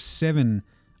 6 of 7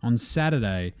 on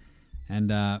Saturday, and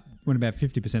went about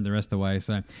 50% the rest of the way,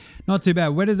 so not too bad.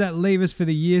 Where does that leave us for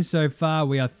the year so far?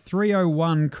 We are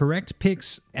 301 correct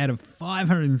picks out of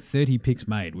 530 picks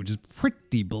made, which is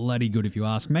pretty bloody good if you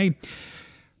ask me.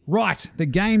 Right, the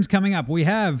games coming up. We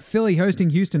have Philly hosting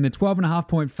Houston. They're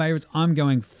 12.5-point favorites. I'm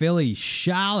going Philly.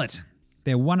 Charlotte,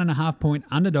 they're 1.5-point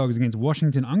underdogs against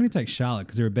Washington. I'm going to take Charlotte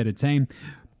because they're a better team.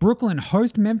 Brooklyn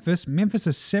host Memphis. Memphis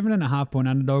are 7.5-point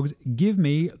underdogs. Give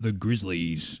me the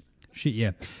Grizzlies. Shit,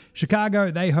 yeah.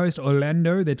 Chicago, they host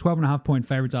Orlando. Their 12.5-point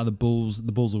favorites are the Bulls.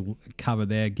 The Bulls will cover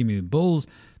there. Give me the Bulls.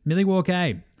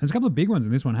 Milwaukee. There's a couple of big ones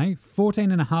in this one, hey?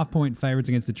 14.5-point favorites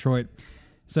against Detroit.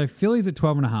 So Philly's at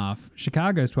 12.5.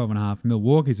 Chicago's 12.5.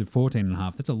 Milwaukee's at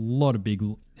 14.5. That's a lot of big...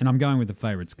 And I'm going with the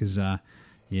favorites because,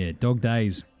 dog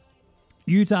days.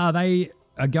 Utah, they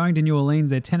are going to New Orleans.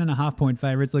 They're 10.5-point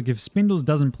favorites. Look, if Spindles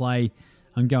doesn't play,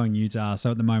 I'm going Utah.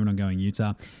 So at the moment, I'm going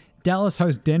Utah. Dallas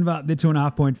hosts Denver. They're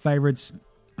 2.5-point favorites.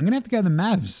 I'm going to have to go the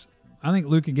Mavs. I think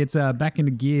Luka gets back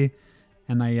into gear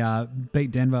and they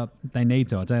beat Denver. They need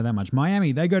to, I'll tell you that much.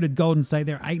 Miami, they go to Golden State.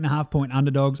 They're 8.5-point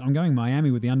underdogs. I'm going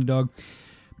Miami with the underdog.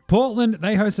 Portland,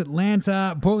 they host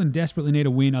Atlanta. Portland desperately need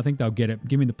a win. I think they'll get it.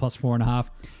 Give me the plus 4.5.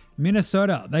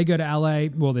 Minnesota, they go to LA.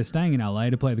 Well, they're staying in LA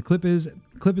to play the Clippers.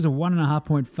 Clippers are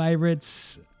 1.5-point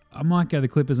favorites. I might go the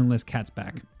Clippers unless Cat's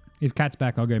back. If Cat's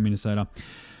back, I'll go Minnesota.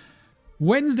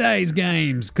 Wednesday's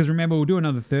games, because remember, we'll do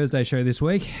another Thursday show this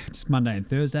week. Just Monday and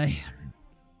Thursday.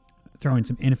 Throw in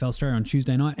some NFL Australia on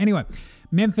Tuesday night. Anyway,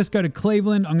 Memphis go to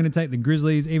Cleveland. I'm going to take the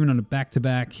Grizzlies, even on a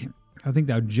back-to-back. I think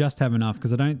they'll just have enough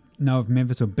because I don't know if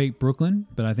Memphis will beat Brooklyn,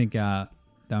 but I think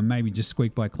they'll maybe just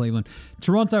squeak by Cleveland.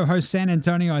 Toronto hosts San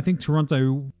Antonio. I think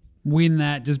Toronto win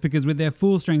that just because with their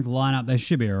full-strength lineup, they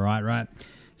should be all right?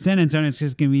 San Antonio's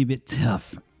just going to be a bit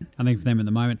tough, I think, for them at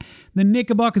the moment. The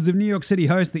Knickerbockers of New York City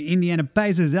host the Indiana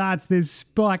Pacers. It's this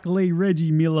Spike Lee,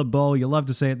 Reggie Miller Bowl. You'll love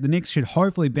to see it. The Knicks should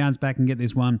hopefully bounce back and get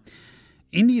this one.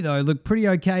 Indy, though, look pretty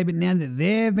okay, but now that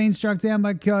they've been struck down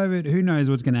by COVID, who knows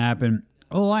what's going to happen.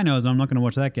 All I know is I'm not going to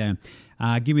watch that game.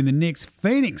 Give me the Knicks.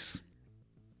 Phoenix.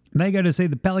 They go to see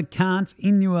the Pelicans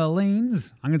in New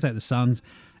Orleans. I'm going to take the Suns.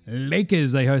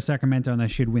 Lakers, they host Sacramento, and they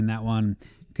should win that one.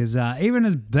 Because even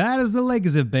as bad as the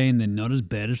Lakers have been, they're not as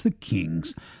bad as the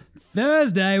Kings.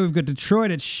 Thursday, we've got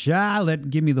Detroit at Charlotte.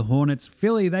 Give me the Hornets.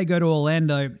 Philly, they go to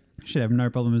Orlando. Should have no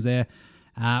problems there.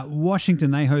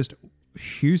 Washington, they host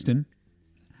Houston.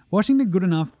 Washington good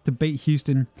enough to beat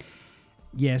Houston?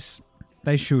 Yes,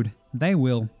 they should. They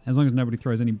will, as long as nobody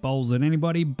throws any bowls at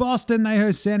anybody. Boston, they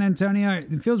host San Antonio.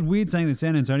 It feels weird saying that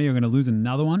San Antonio are going to lose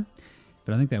another one,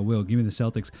 but I think they will. Give me the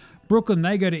Celtics. Brooklyn,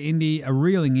 they go to Indy, a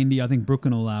reeling Indy. I think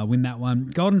Brooklyn will win that one.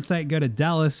 Golden State go to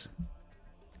Dallas.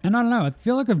 And I don't know, I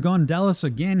feel like I've gone Dallas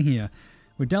again here.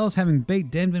 With Dallas having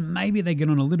beat Denver, maybe they get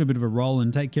on a little bit of a roll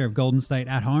and take care of Golden State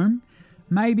at home.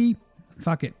 Maybe.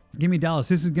 Fuck it. Give me Dallas.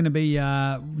 This is going to be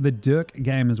the Dirk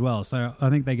game as well, so I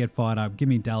think they get fired up. Give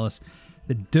me Dallas.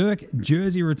 The Dirk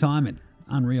jersey retirement.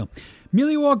 Unreal.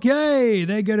 Milwaukee,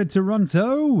 they go to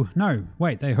Toronto. No,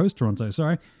 wait, they host Toronto,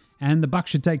 sorry. And the Bucks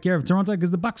should take care of Toronto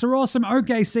because the Bucks are awesome.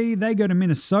 OKC, they go to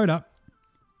Minnesota.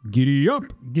 Giddy up.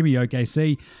 Give me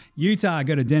OKC. Utah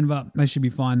go to Denver. They should be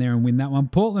fine there and win that one.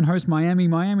 Portland hosts Miami.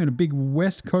 Miami on a big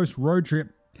West Coast road trip.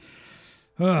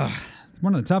 Ugh,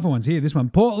 one of the tougher ones here. This one.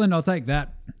 Portland, I'll take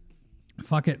that.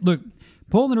 Fuck it. Look,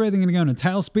 Portland are either going to go in a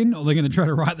tailspin or they're going to try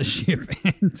to right the ship.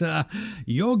 And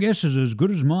your guess is as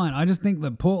good as mine. I just think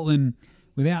that Portland,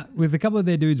 with a couple of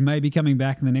their dudes maybe coming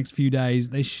back in the next few days,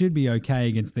 they should be okay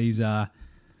against these.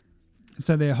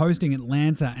 So they're hosting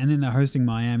Atlanta and then they're hosting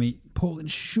Miami.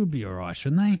 Portland should be all right,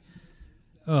 shouldn't they?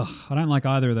 Ugh, I don't like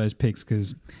either of those picks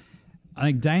because I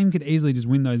think Dame could easily just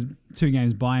win those two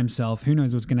games by himself. Who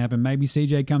knows what's going to happen? Maybe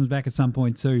CJ comes back at some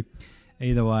point too.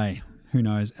 Either way, who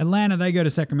knows? Atlanta, they go to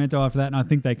Sacramento after that, and I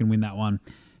think they can win that one.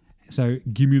 So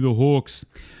give me the Hawks.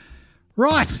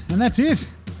 Right, and that's it.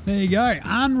 There you go.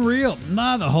 Unreal.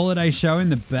 Another holiday show in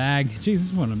the bag. Jeez,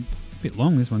 this one a bit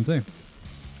long, this one too.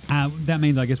 That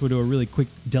means I guess we'll do a really quick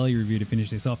deli review to finish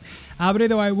this off. But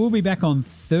either way, we'll be back on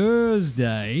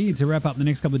Thursday to wrap up the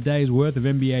next couple of days' worth of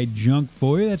NBA junk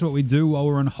for you. That's what we do while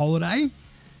we're on holiday.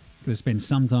 Got to spend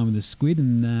some time with the squid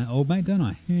and old mate, don't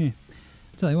I? Yeah.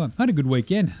 Tell you what, I had a good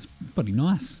weekend. It's pretty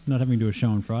nice not having to do a show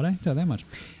on Friday. Tell you that much.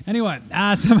 Anyway,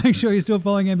 so make sure you're still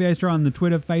following NBA Australia on the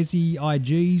Twitter, Facey,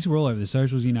 IGs. We're all over the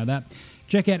socials, you know that.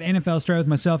 Check out NFL Australia with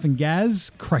myself and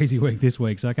Gaz. Crazy week this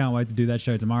week, so I can't wait to do that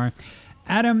show tomorrow.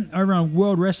 Adam over on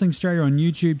World Wrestling Australia on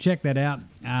YouTube. Check that out.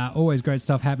 Always great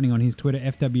stuff happening on his Twitter,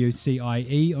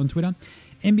 FWCIE on Twitter.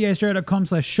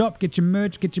 NBAaustralia.com/shop. Get your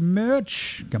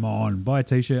merch. Come on, buy a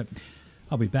t-shirt.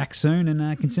 I'll be back soon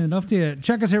and can send it off to you.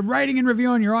 Chuck us a rating and review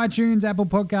on your iTunes, Apple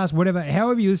Podcasts, whatever.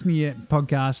 However you listen to your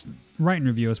podcast, rate and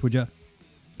review us, would you?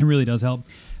 It really does help.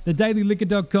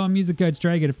 TheDailyLiquor.com. Use the code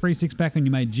STRAY. Get a free 6-pack on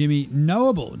your mate Jimmy.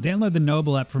 Knowable. Download the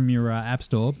Knowable app from your app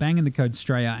store. Bang in the code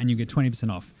STRAYA and you get 20%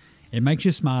 off. It makes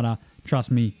you smarter.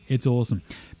 Trust me, it's awesome.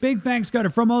 Big thanks go to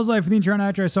From Oslo for the intro and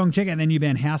outro song. Check out their new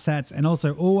band House Hats. And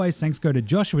also always thanks go to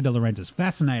Joshua De Laurentiis,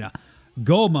 Fascinator,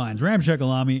 Gold Mines,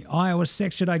 Ramshackle Army, Iowa,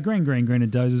 Sex Jedi, Green,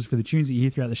 and Dozers for the tunes that you hear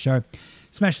throughout the show.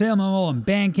 Smash them all on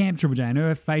Bandcamp, Triple J and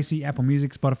Earth, Facey, Apple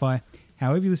Music, Spotify.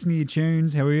 However you listen to your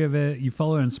tunes, however you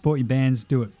follow and support your bands,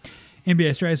 do it. NBA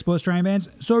Australia supports Australian bands.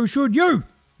 So should you.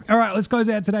 All right, let's close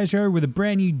out today's show with a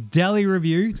brand new deli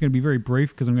review. It's going to be very brief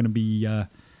because I'm going to be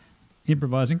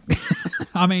improvising.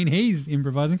 I mean, he's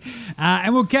improvising.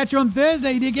 And we'll catch you on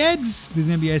Thursday, dickheads. This is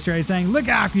NBA Australia saying, look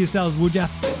after yourselves, would ya?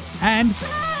 And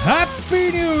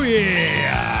Happy New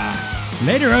Year.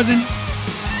 Later, Rosen.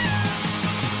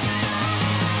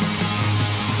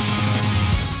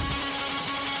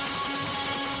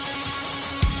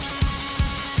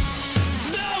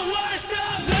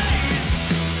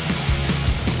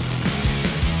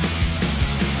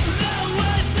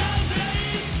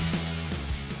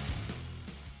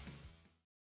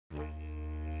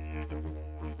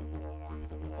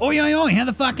 Oi, oi, oi, how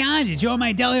the fuck are you? It's your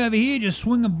mate Deli over here, just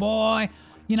swinging by,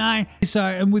 you know. So,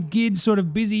 and with Gids sort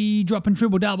of busy dropping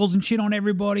triple doubles and shit on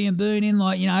everybody and burning,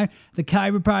 like, you know, the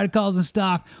COVID protocols and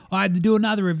stuff, I had to do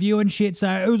another review and shit. So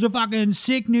it was a fucking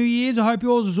sick New Year's. I hope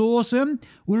yours was awesome.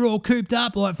 We were all cooped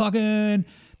up like fucking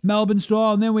Melbourne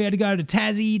style, and then we had to go to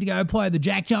Tassie to go play the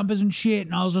Jack Jumpers and shit,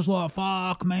 and I was just like,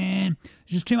 fuck, man.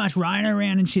 Just too much rain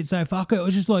around and shit, so fuck it. It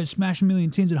was just like smashing a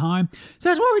million tins at home. So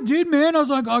that's what we did, man. I was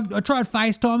like, I tried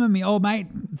FaceTiming my old mate,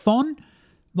 Thon,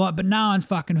 like, but no one's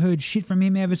fucking heard shit from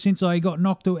him ever since he got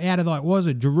knocked out of, like, what was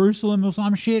it, Jerusalem or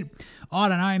some shit? I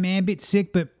don't know, man, bit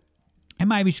sick, but and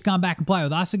maybe he should come back and play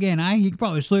with us again, eh? You could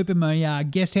probably sleep in my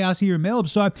guest house here in Melbourne.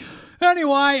 So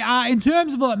anyway, in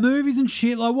terms of like movies and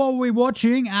shit, like what were we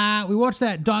watching? We watched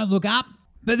that Don't Look Up.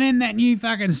 But then that new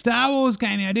fucking Star Wars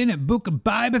came out, didn't it? Book of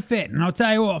Boba Fett. And I'll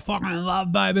tell you what, I fucking love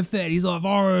Boba Fett. He's like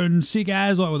foreign sick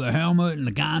ass, like with a helmet and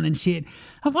a gun and shit.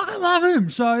 I fucking love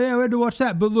him. So yeah, we had to watch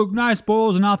that. But look, no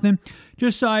spoilers or nothing.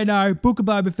 Just so you know, Book of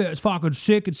Boba Fett is fucking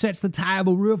sick. It sets the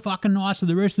table real fucking nice for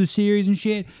the rest of the series and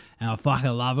shit. And I fucking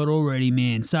love it already,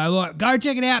 man. So like, go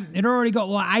check it out. It already got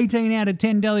like 18 out of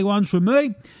 10 deli ones from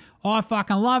me. I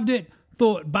fucking loved it.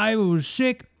 Thought Boba was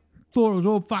sick. Thought it was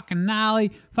all fucking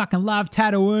gnarly. Fucking love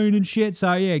Tatooine and shit.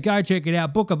 So yeah, go check it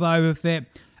out. Book of Boba Fett.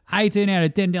 18 out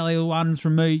of 10 deli ones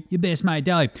from me. Your best mate,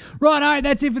 Deli. Righto,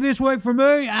 that's it for this week from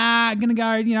me. Gonna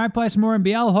go, you know, play some more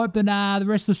NBL. Hope that the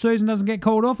rest of the season doesn't get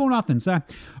called off or nothing. So,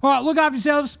 all right, look after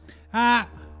yourselves.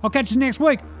 I'll catch you next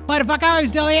week. Later, fuckos.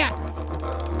 Deli out.